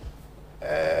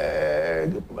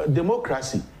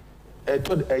democracy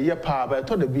a year power but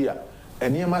to the beer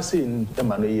and near my saying a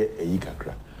man a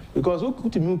kakra because who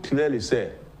could you clearly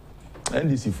say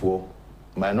NDC for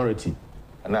minority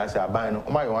and I say I buy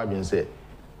my wife say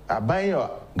I buy your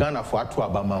Ghana for two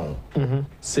abamount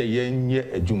say yen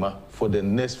a juma for the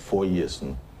next 4 years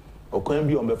no or can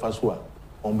be on the first one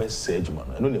on best say juma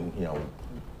I don't know here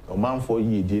a man 4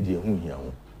 years did here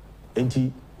and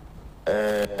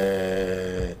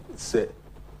say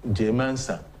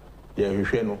Jemansa ye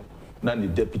no na the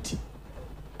deputy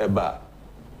eba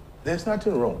there's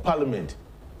nothing wrong parliament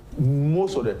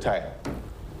most of the time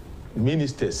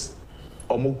ministers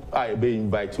omo be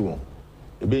invite one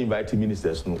be invite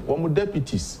ministers no omo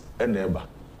deputies and eba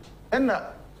and na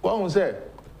one say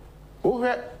wo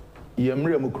hwe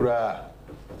yemre mu kura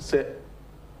say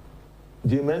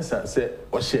Jemansa say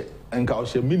o hye enka o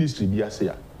hye ministry bi ase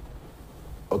ya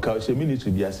okay,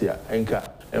 ministry bi ase a enka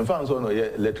enfan so no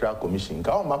ye electoral commission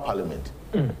ka o ma parliament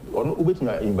ono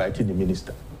ubetumi invite the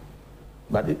minister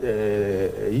but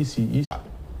you see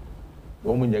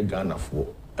wo mo nye Ghana fo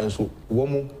enso wo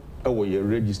mo ɛwɔ yɛ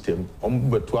register mu ɔmo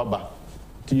bɛto aba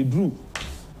ti eduru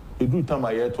time a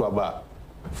yɛto aba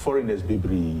foreigners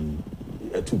bebree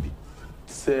ɛto bi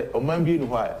sɛ ɔman bi ni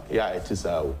hɔ a yɛ a ɛte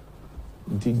saa o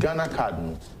the Ghana card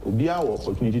no obiara wɔ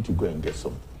opportunity to go and get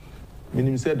some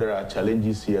meaning say there are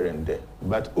challenges here and there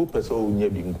but o person o nya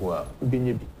bi nko a obi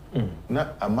nya bi na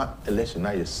ama election na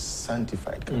yɛ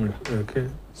sanctified okay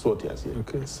so what you say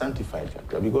okay sanctified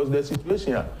because the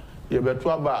situation a yɛ bɛto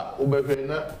aba o bɛhwɛ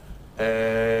na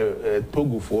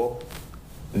Togo for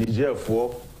Niger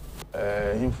for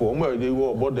him for mo dey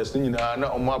wo borders nyina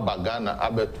na omo abagana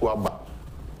abeto aba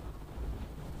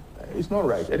it's not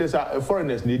right it is a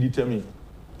foreigners need determine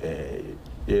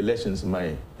elections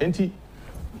my enti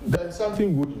there's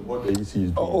something good in what the EC is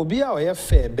doing obi a oyɛ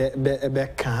fair be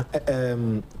ka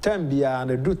time bia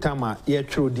na do time a ye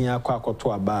twro din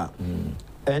akwakoto aba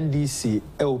NDC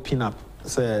open up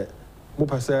say mo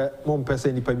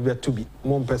pese nipa bi betu bi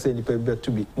mo pese nipa bi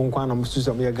betu bi mo kwa na mo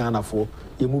susu mo ye Ghana fo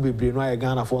ye mu bebre no aye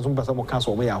Ghana fo so mo pese mo ka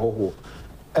so mo ya hoho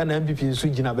na MPP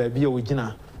nso gina ba bia o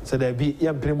gina se da bi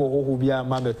ye mpre mo hoho bia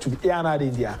ma betu bi ya na de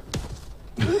dia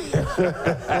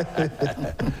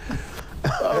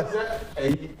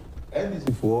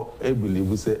NDC for I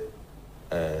believe say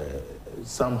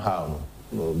somehow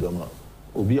no gama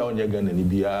obi a onye Ghana ni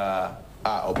bia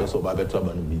a opeso ba betu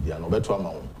aba no media no betu ama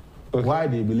won. Okay. Why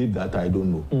they believe that, I don't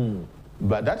know.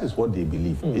 But that is what they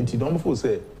believe. And you don't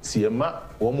say, Siema,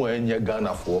 Womo enye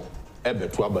Ghana for ebe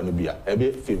tuabanubia,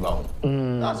 ebe favor.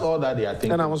 That's all that they are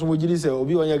thinking. And I was going to say,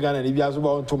 Obi on your Ghana, if you ask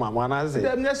about to my one, I say,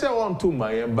 they say on to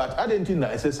my, but I didn't think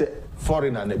that I say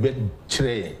foreign and a bit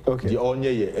tray. Okay. The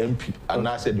onye MP, and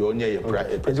I said the onye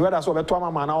private. It's where I saw the Toma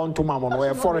man on to Mamma,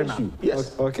 where foreigner.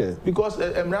 Yes. Okay. Because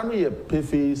Emranu,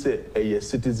 Pefe is a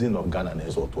citizen of Ghana,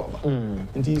 and so to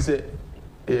and he said,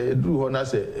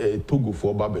 Togo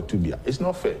for Babetubia. It's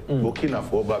not fair. Burkina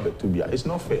for Babetubia. It's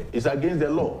not fair. It's against the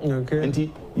law. Okay. And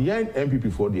young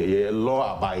MPP for the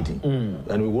law abiding.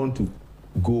 And we want to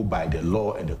go by the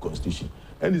law and the constitution.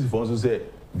 And this also say,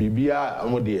 Bibia,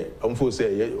 I'm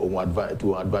say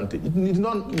to advantage. It's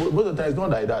not most of the time it's not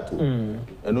like that.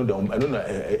 I know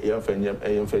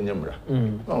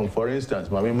for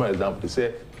instance, my example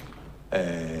say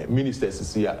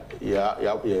ministers here,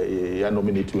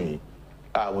 nominating.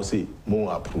 I will say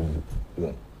more approve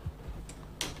one.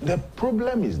 The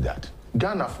problem is that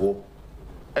Ghana for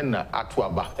and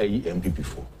Atwaba MPP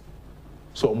for.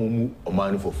 So mumu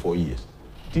money for 4 years.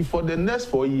 For the next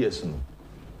 4 years, no,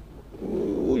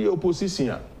 your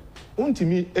opposition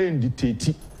untimi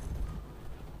dictate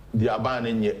the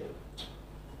abandoning yet.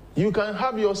 You can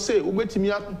have your say,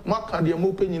 ubetimi mark and the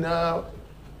opinion,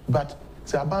 but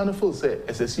Sabana full say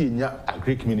SSC a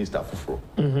Greek minister for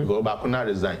go back on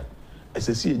resign.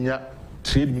 SSC nya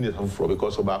trade minister for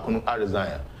because of Bakono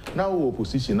resign. Now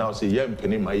opposition now say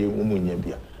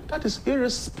that is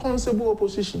irresponsible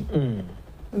opposition.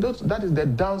 That is the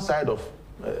downside of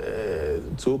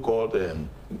so-called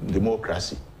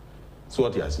democracy. So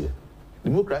what you say?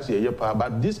 Democracy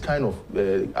but this kind of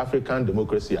African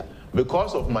democracy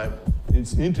because of my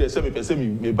interest me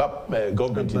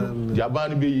government the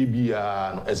abani be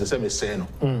SSM say no.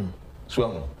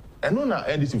 So and no na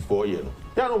NDC 4 years.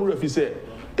 Ya no if you say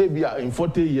ebia in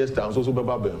 40 years time so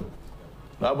beba bem.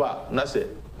 Na ba na say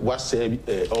what say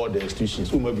all the institutions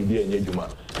who may be enye djuma.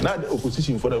 Na the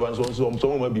opposition for the one so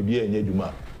some may be enye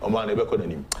djuma. O ma na be ko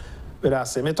nanim. But I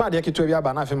say me to ade kitu bia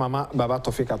ba na fe mama baba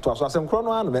Tofika to so asem kro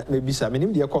no an me bisa me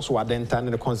nim de ekoso adenta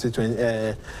ne constituent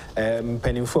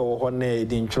penimfo wo ho na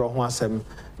edi ntwro ho asem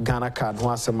Ghana card ho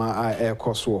asem a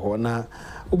ekoso ho na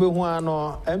ubehu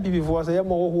ano MPP for say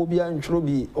yemo ho bia ntwro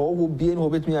bi ho bia no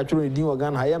betumi atwro ne din o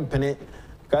Ghana ha yempene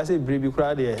ka say brebi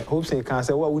kra de hope say kan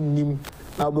say wa wonnim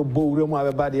na obebo wure mu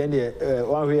abeba de ne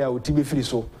one way a otibe free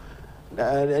so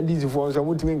and these for some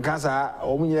ultimate cancer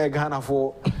or when you Ghana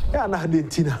for na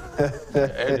dentina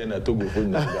na Togo for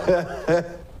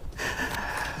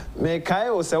me kai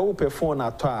o se wo phone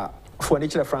ato a for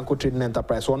nature Franco Trading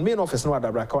Enterprise one main office no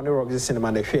adabra ka on the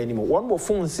cinema na hwe animo one more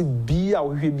phone si bi a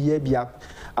wo hwe bia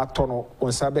ato no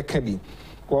on sabe ka bi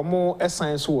wo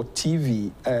assign so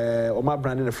TV o ma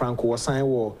brand ne Franco wo sign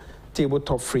wo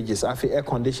tabletop fridges afi air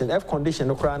condition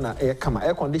no kra na air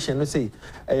condition no say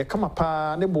air kama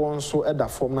pa ne bo nso eda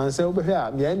form na nse obehwe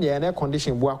a me air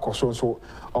condition bo akoso nso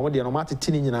omo de no mate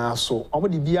tini nyina so omo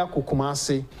de bia kokuma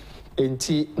ase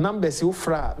enti numbers wo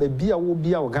fra be bia wo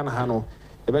bia wo Ghana ha no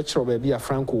e be kire be bia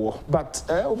Franco wo but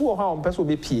obi wo ha on person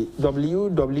be pie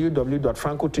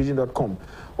www.francotrading.com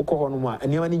ukọ no ma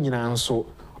eniwa ni nyina nso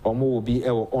omo wo bi e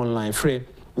wo online free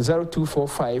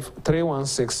 0245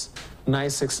 316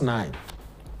 969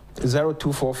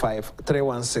 0245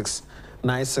 316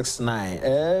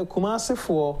 969. Kumasi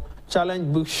for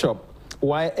Challenge Bookshop,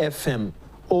 YFM,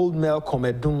 Old Mel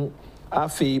Comedum,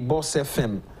 Afi, Boss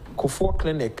FM, Kofi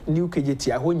Clinic, New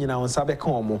KGT, Ahonyina on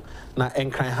Sabekomo, na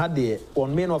Enkran Hade,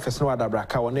 on main office no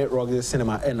Adabraka, on Net Rock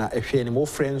Cinema, and a few more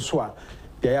friends who are.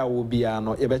 There will be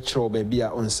no ebetro baby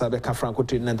on Sabeka Franco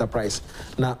Trading Enterprise.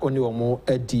 Na only one more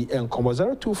Eddie and Combo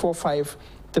 0245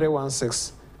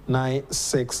 316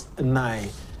 969.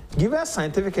 Give us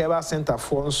scientific herbal center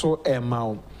for so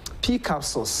amount P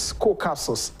capsules, co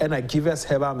capsules, and I give us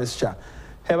herbal mixture.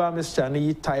 Herbal mixture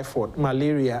ni typhoid,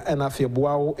 malaria, and after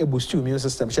boao a boost immune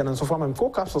system. Shannon so far,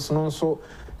 co capsules no so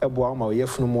a boao ma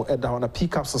yefnumo at down a P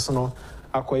capsules no.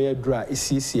 Akoye dra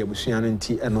isisi abusuan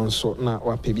nti eno nso na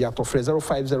wapebi ato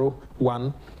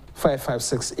 0501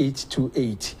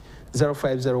 556828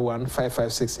 0501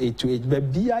 556828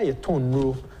 bebia ye ton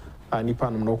no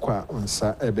anipa no kwa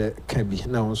onsa ebe kabi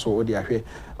na nso odi ahwe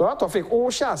lot of it o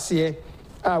sha ase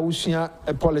a usua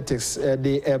politics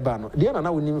de eba no de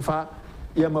na wonim fa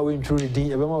ye ma we ntru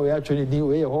din ebe ma we atwe ni din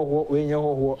we ye hoho we nye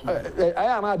hoho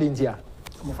aya na de ntia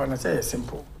mo fa na say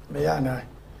simple me ya na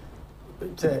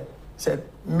said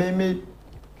me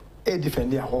a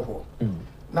defend a ho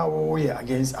now we are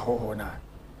against a ho na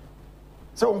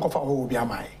so unko fa ho bi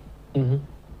amai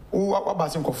what ba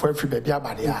sin ko for free baby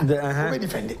abade we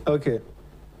defend it okay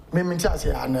me ntia say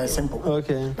an simple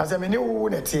okay na say me ni wo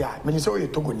na tia me ni so ye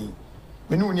togoni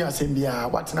me ni uni asem bia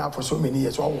what na for so many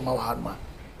years so wo ma wa ma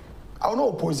I will not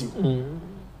oppose you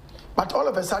but all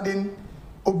of a sudden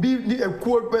obi ni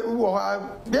ekuo wo ha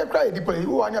dey cry people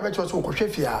wo anya be cho so ko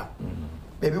hwefia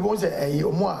baby won't say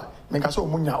omo make so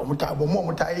omunya omuta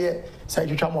omuta ye say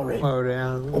twitwa more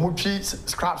omuchi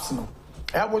scraps no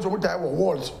I want omuta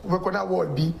walls we corner wall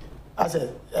be as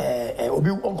a obi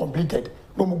uncompleted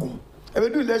no mugum e be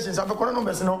do elections am corner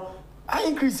numbers no I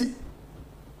increase it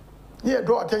here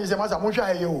draw attention say masa mo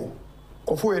hwa ye o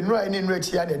kofo enu ai enu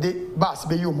achi ya de bus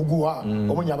be ye omugu ha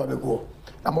omunya ba be go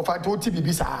na mo fa to ti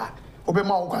bibi sa obe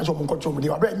ma wo kwan so mo nkocho mo de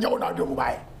wa be nya wo na de mo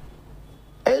bai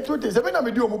to this even na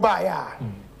me do omu buy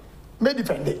me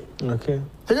defend it okay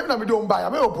even na me do omu buy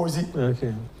me oppose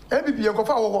okay MPP e ko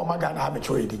fa wo maga na me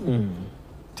trade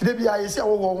today bi ayi say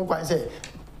wo kwan say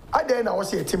ade na wo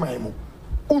say etiman mu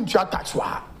untua tax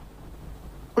wa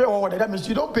we wo that means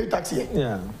you don't pay tax here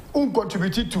yeah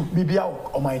contribute to bibia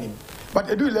o mining but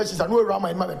e do elections and no rama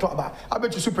in ma beto aba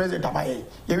abetu su president amaye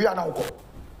ye wi ana wo ko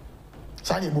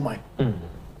sanye bu man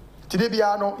today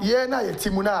bia no ye na ye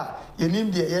timu na ye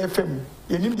nim de ye fam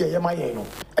ye nim de ye maye no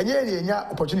enye ye nya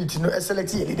opportunity no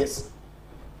select ye leaders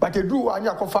but e do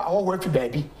anya kofa awo afi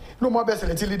baabi no more be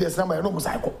select leaders na maye no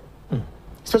musaiko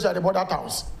especially the border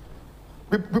towns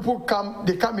people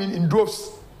come in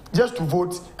droves just to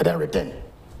vote and then return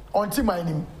on team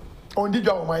mining on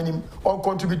digital mining on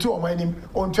contribute to mining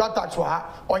on tax wa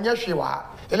on ye hwe wa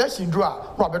election do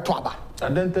a no abeto aba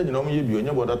and then you know me bi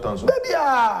onye border towns baby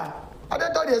I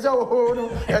don't tell you oh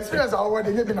no experience our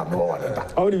dey be na me wa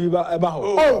that how did you eba ho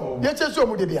oh ye che so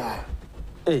mu dey bia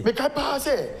me kai pa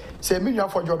say me nwa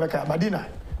for job ka Madina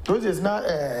those is na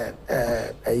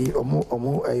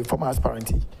omo former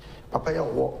aspirant papa ya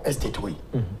wo estate way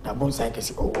na bon sai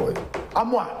kesi oh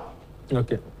amwa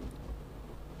okay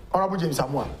honorable James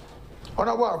Amwa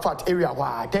honorable fat area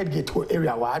wa third gate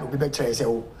area wa do be chere say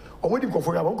oh omo di ko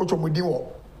for ya ko chomo di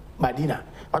wo Madina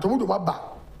but omo do ba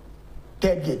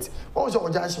third gate also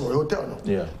junction hotel no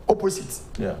yeah opposite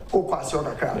yeah o kwase o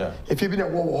kakra if you be na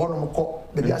wo ho no ko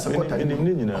be bia se ko ta ni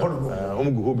nyina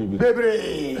omo go be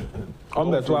bebre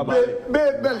on the to aba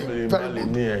belly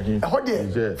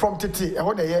very from titi e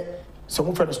ho dey so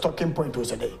mo friend stocking point o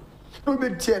say dey no be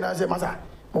tie na say masa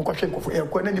mo ko hwe ko e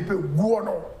ko na ni pe guo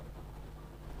no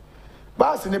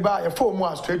bas ne ba e fo mu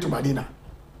a straight to Madina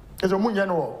ezo mu nya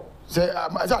no say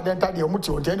as I enter the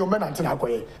omuti on tell men antina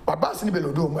akoye but bas ni be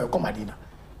lodo mo e ko Madina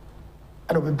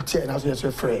and o be tie na so yes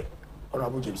free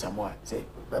honorable James Samoa say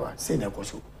baba say na ko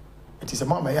so it is a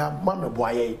mama ya mama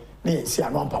boaye na si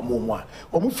anu ampa mu a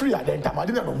o mu free adenta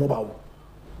Madina no mo ba wo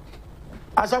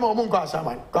asama o mu nko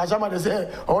asama de say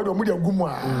o de o mu de gumu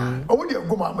a o mu de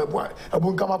gumu a mebo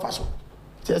abu nka ma faso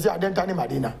say adenta ni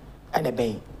Madina and a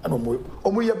ben and o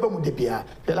mu ye ba mu de bia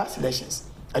the last elections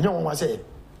and you want say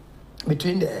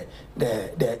between the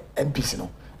MPs no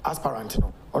aspirant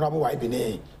no honorable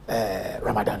YB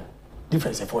Ramadan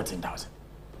difference of 14,000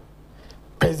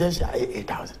 presidential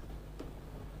 8,000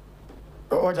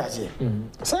 what I say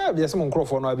say yes mon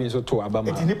microphone no so to abama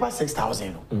it nipa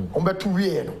 6,000 no on be 2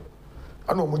 we no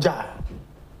ana mo ja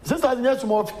 6,000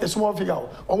 yes small figure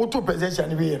on to presidential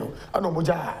ni we no ana mo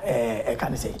ja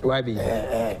can say YB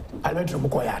parliamentary mo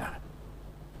ko ya na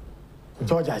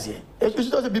George say it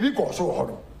should bibi ko so ho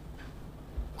no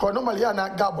Because normally I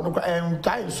not gab no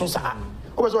time so sa.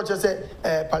 Always what you say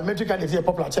parliamentary candidate a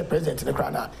popular chair president in the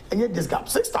crown and yet this gap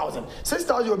 6,000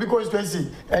 will be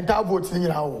constituency entire votes in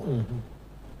now.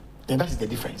 And that is the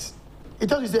difference. It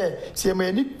tells you say see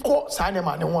any call sign a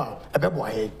man one a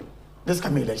bebo this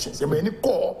coming elections. You any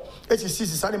call HCC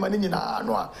sign man in na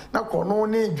call no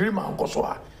name dream and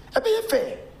kosoa. A be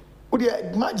fair. Would you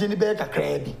imagine the better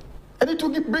crabby? And it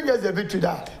will bring us the victory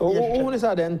that who is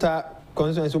that enter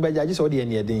constituency by judges or the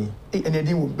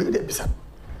any will be the person.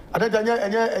 Adeta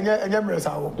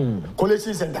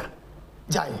collation center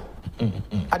jai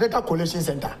Adeta collation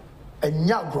center and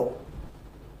nyagro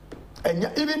and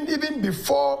even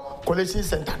before collation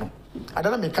center no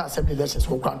Adeta make assembly elections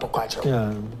for grant to culture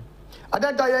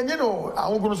Adeta you know I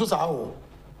won't go so sao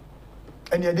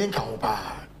and you didn't come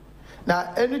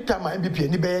now anytime my MPP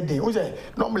any bad day we say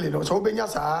normally no so be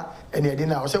nyasa and you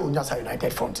didn't say unyasa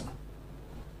United Front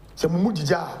so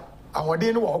mumujija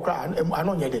awade no wo kra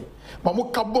ano nyede ma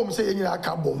mo kabom se yenyina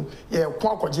kabom ye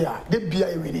kwa kwaje a de bia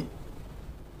ewini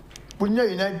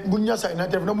bunya sa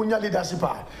United no bunya leadership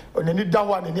a onani da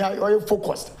ho ani oye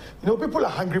focused people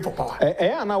are hungry for power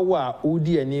ana wo a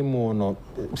odi ani mu no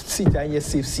seat anye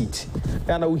safe seat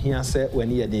ana wo hia se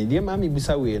wani ye de ma me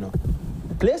bisa we no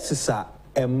places a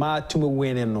ma tumi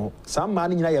winning no some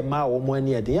man nyina ye ma wo mo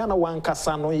ani ede yana wan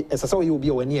kasa no esese wo ye obi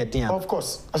wani ede of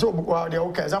course I say the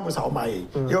okay example say o ma ye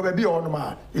you baby on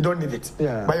ma you don't need it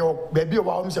but your baby o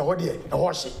wa say ho de e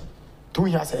ho hye to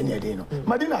hia say ani ede no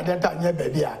madina denta nya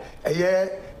baby a eye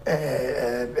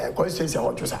constituency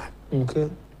ho twa sa okay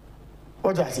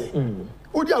what I say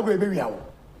odi agro ebe wi awo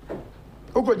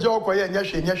okoje okoye nya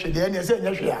hwe de ene say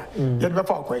nya hwe a ye de be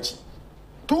fa akwachi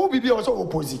to bibi also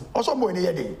oppose also mo ni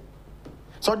ye de.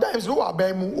 Sometimes who are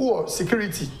bemu, who are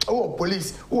security, who are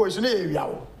police, who are in the area.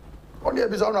 Only a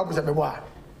bizarre officer.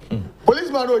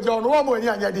 Policeman no John, no more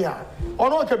than idea. Or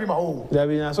no can be my own. There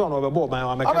be a son of a board by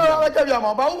my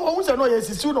who said no, yes,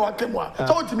 soon or came one.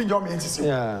 Told to me, your means.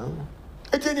 Yeah.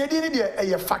 It's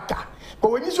a factor.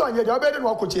 But when you saw your better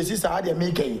work with your sister, I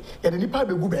make a and the pipe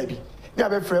good baby.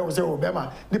 Never friend was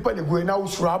Obama, the penny going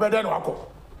out rather than Wako.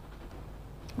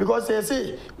 Because they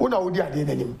say, "Una udi ade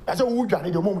nanim." I say, "Who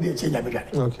dwane the moment they change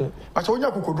everything." Okay. But so when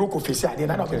you could drop Kofi ade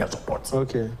na not support.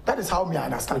 Okay. That is how me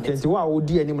understand it. Okay. So what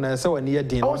udi anim na say when you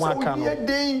dey no one can. Also,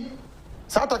 dey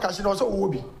South Africa also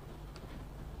obi.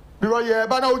 Because ye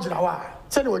ba na ujina wa.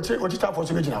 Say no ochita for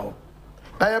so ujina wo.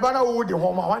 Na ye ba na wo de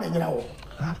ho ma wa na nyina wo.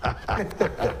 I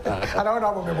don't know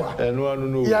about me.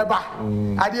 No. Yeah, ba.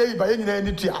 Ade yi ba ye nyina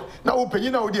ni tua. Na wo panyi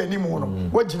na wo de anim no.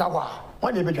 Wo jina wa.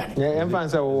 One day, yeah, and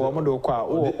fans are Modo Qua,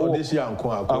 or this young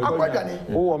Qua,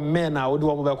 or men are do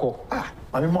one back. Ah,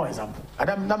 I mean, more example. I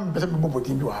don't know what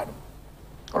you have.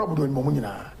 Or doing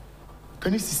Momuna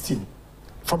 2016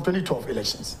 from 2012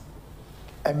 elections.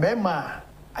 A member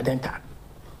Adenta,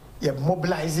 you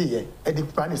mobilize it at the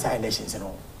Spanish elections and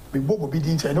all. We both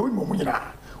obedient and no Momuna,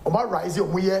 or my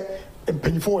rising we and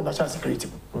painful national security.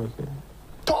 Okay.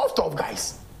 Tough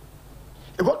guys.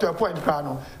 You got to a point,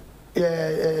 Crano.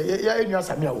 Yeah, you are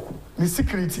Samuel. The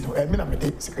security, no, I mean, I'm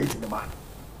a security man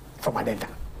from Adenta.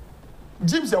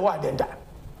 Jim's a what Adenta.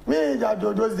 Me,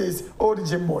 those days, old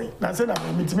Jim boy. Now, say,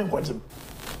 I'm meeting with Jim.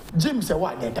 Jim's a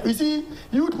what Adenta. You see,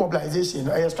 youth mobilization,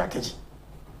 a strategy.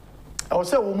 I was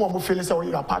saying, woman who feels so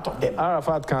you are part of them.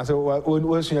 Arafat can say,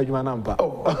 what's your number?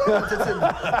 Oh,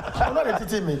 I'm not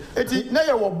entertaining me. It's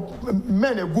now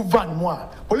men a good van more.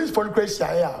 Police for the crazy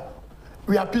here.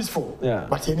 We are peaceful,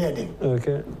 but you're near them.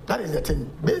 Okay. That is the thing.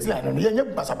 Baseline, you're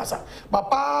basa.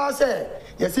 But pa say,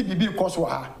 you see, BB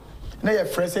Koswa. Now your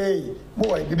friend say,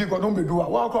 boy, BB got no be do.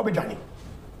 What will be Johnny?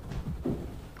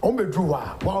 Ombe drew.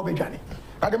 What will be Johnny?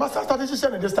 And the master started to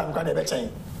say this time, can they be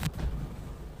changed?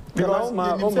 Because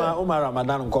Omar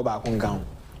Ramadan go back on count.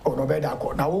 Oh, no better.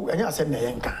 Now, and you say,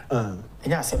 Nayanka. And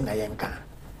you say, Nayanka.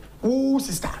 Who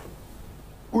sister?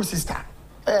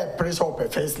 Prince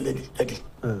of first lady, Eddie.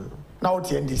 Now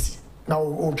TNDC. Now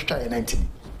Okyere 19.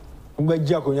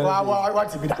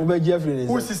 What's it be that?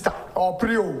 Who sister or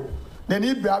Prio? Then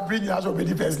he bring us over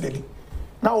the first lady.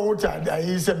 Now Okyere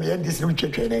he said me NDC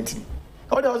Okyere 19.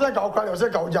 Oh, there was like I was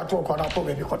like Agyapong corner for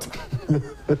baby cotton.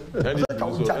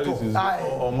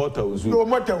 Or motto. No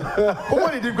motto.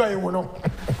 What did you go in one?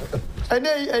 And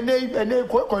they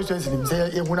constituency say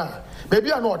Yuna.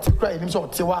 Maybe I'm not crying him so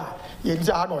Tiwa. You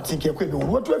are not thinking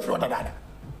what to if that.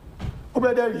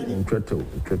 Incredible.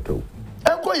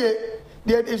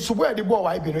 There is where the boy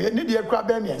I be. You need the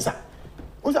crab answer.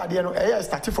 Who's that? You know,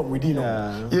 started from within.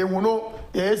 You know,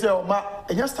 yes,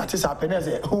 and just started happening as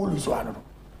a whole one.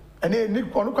 And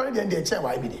then on the end, they say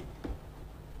why be.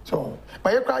 So,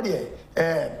 by your crowd, yeah,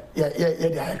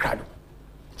 they are crowd.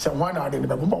 someone out in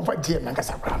the bomb for GM and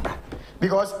Casagranda.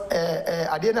 Because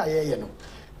I didn't hear you.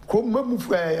 Come move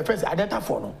first identify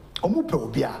for no.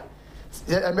 Omupe Bia.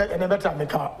 And better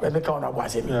make on a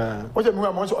was him. What you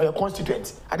move or your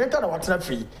constituents. I don't know what's not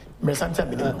free. Mesanta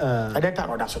minimum. I don't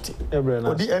know that's what it.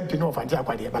 Or the MP no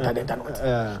Fanteakwa, but I don't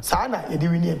know. Sana, you do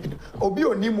need Obi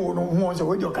or Nimo who wants a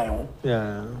way your kind.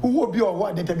 Who will be or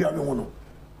what they tell you?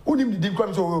 Who did the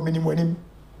crimes over minimum?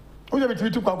 Who have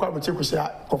to conquer with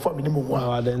Chekusha conform minimum one?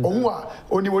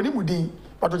 Only one would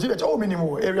but to see all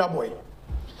minimum area boy.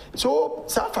 So,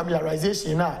 some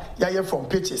familiarization now, yeah, from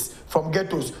pitches, from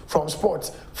ghettos, from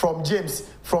sports, from gyms,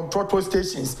 from trotto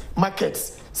stations,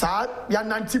 markets. So, yeah,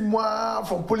 90 more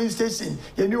from police station.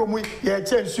 You know, yeah,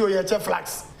 check show, yeah, check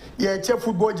flags, yeah, check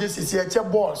football jerseys, yeah, check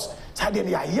balls. So, then,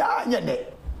 yeah.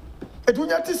 It will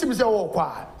not seem so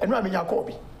awkward. And I mean,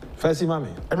 Kofi. First,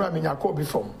 Mammy. And I mean, Kofi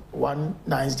from one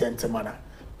nice gentleman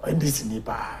in this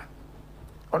nipa.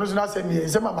 Ono so na say me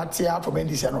say ma matia for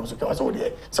mendisi no so so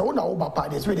de say wo na wo papa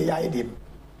de so de ya edem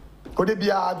ko de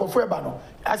bia go fu eba no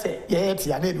I say ye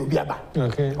tia na de obi aba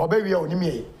okay obawie oni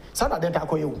me sa na den ta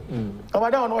koye wo o ba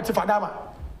da ono ti fadama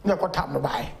na ko tam no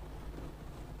bai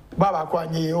baba ko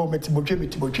anyi o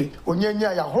metibotwe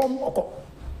onyanya ya hom oko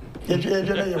ye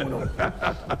na ye mu no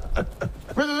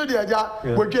Mr.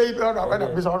 Diaja, what you are not a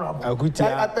bizarre.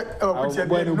 Akutia,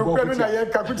 when I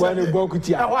get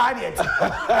Kakutia, why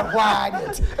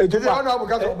it? It is honorable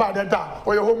because of bad and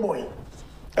or your homeboy.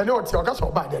 And no, it's your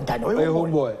castle bad and time or your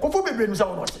homeboy. Who be been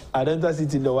so much? I don't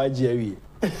sit in the YGA.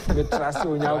 The trust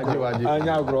on your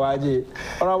growaji.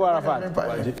 Or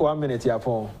 1 minute,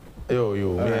 Agyapong.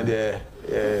 You,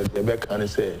 the back and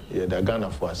say, yeah, the gun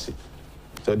of was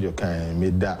so you can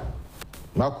make that.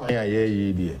 Makwanya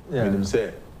ye dear. Meaning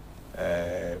say,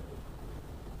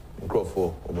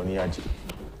 Grofo, Oboniaji,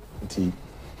 tea,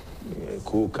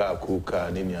 Kuka,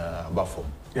 Nina Buffo.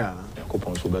 Yeah,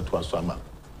 coupons to bet to a summer.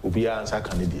 Ubia and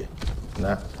Sakanidia.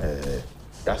 Na,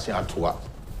 that's your tour.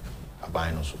 A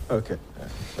binos. Okay.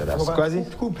 That's quasi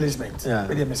school placement. Yeah,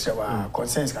 with Mr.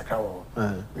 Consensus Cacao.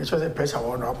 Which was a pressure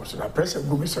on opposite. Pressure,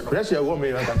 pressure,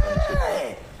 woman.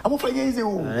 I'm afraid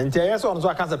you and yes, on so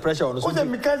I can't pressure on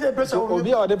the pressure will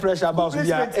be all the pressure about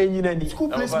any school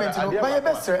placement. My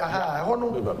best,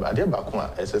 I did back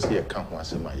one SSC account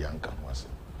once in my young once.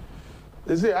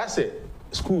 They say, I say,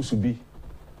 schools should be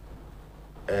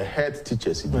head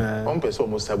teachers. One person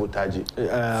almost sabotage free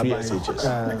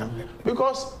SHS.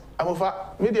 Because I'm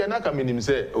of media, and I come in him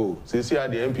say, oh, say, see, the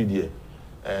MPD,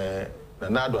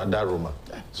 Nanado and Daroma,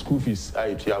 school fees,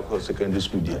 I secondary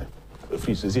school there.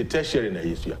 Fees is a tertiary in a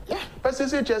year. But say,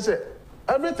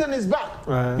 everything is back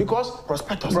because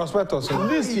prospectus.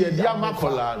 This year, dear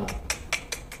Macolano,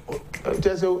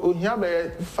 just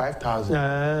here 5,000.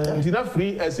 It's not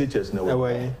free SHS no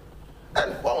way.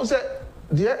 And one said,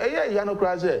 dear, Yano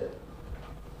Craze,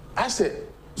 I said,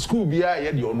 school be I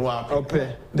your no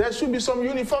there should be some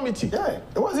uniformity. Yeah,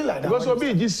 it wasn't like that. Because will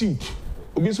be this suit,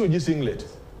 will be so this singlet.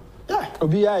 Yeah,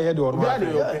 be I had your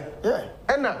yeah.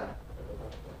 And now.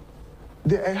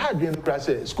 The had been class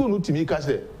school no to me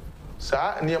case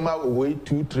sa niema way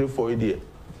 2 3 4 day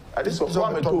I just so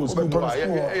am to school boy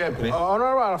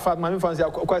honorable fat mami fancy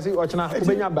kwasi ochina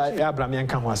obenya ba Abraham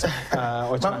yanka ho ase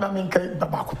ochina mami nkai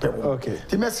baba ko pem okay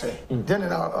ti mesre then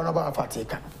na honorable fat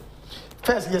eka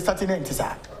first you starting into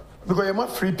sir because you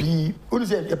want free PE who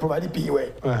say you provide PE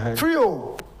way free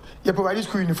oh you provide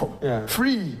school uniform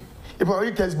free. You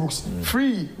provide textbooks,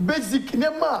 free, basic,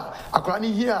 nema.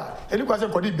 Akwani here, and you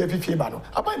can call it baby fee-bano.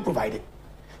 I might provide it.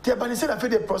 The Abani said, I feel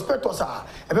the prospectus are,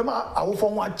 and I will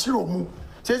form one chiromu.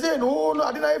 Say, no,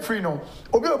 I didn't free no.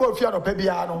 Obi about Fiano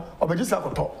Pebiano, or just like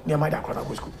a talk near my Dakona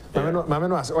school. Mamma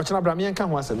was watching Abraham can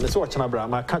once, and let's watch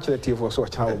Abraham. I catch the tea for so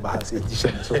child bahas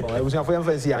edition. So I was for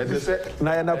fancy. I said,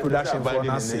 Nayana production for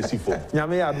Nancy.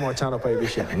 Yammy had more channel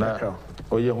prohibition. Now,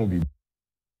 oh, you won't be.